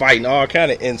fucking fighting all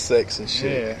kind of insects and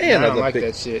shit. Yeah, I don't like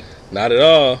that shit. Not at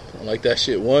all. I don't like that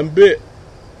shit one bit.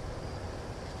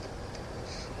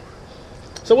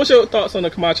 So, what's your thoughts on the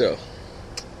Camacho?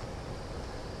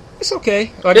 It's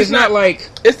okay. Like it's not like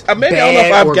it's. Maybe bad I don't know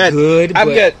if I've got good.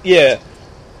 I've got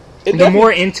The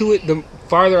more into it, the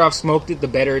farther I've smoked it, the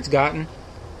better it's gotten.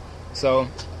 So,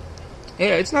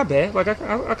 yeah, it's not bad. Like I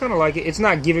kind of like it. It's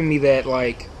not giving me that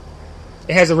like.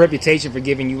 It has a reputation for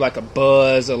giving you like a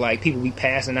buzz or like people be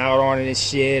passing out on it and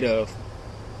shit. Of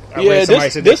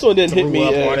this one didn't hit me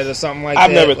on it or something like I've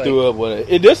that. never threw up with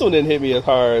it. This one didn't hit me as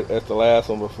hard as the last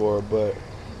one before, but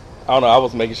I don't know. I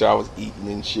was making sure I was eating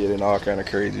and shit and all kind of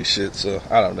crazy shit. So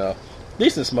I don't know.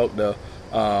 Decent smoke though.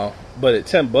 But at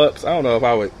 $10, I don't know if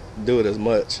I would do it as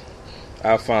much.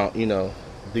 I found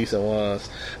decent ones.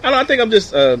 I don't know. I think I'm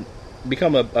just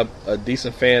become a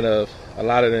decent fan of a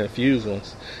lot of the infused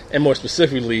ones, and more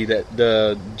specifically that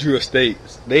the Drew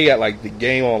Estates. They got like the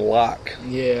game on lock.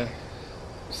 Yeah.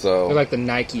 So they're like the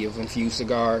Nike of infused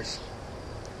cigars.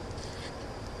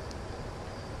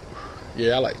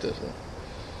 Yeah, I like this one.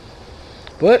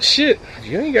 But shit, if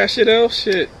you ain't got shit else,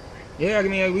 shit. Yeah, I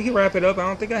mean, we can wrap it up. I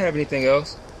don't think I have anything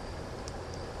else.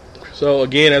 So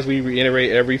again, as we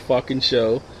reiterate every fucking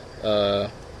show,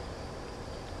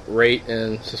 rate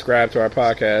and subscribe to our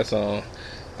podcast on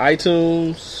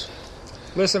iTunes.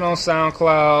 Listen on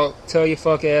SoundCloud. Tell your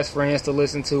fuck ass friends to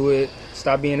listen to it.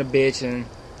 Stop being a bitch and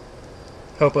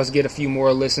help us get a few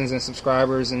more listens and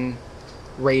subscribers and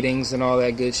ratings and all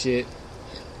that good shit.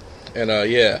 And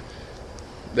yeah,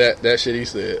 that shit he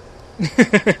said.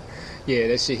 Yeah,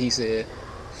 that shit he said.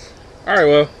 All right,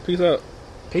 well, peace out.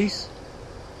 Peace.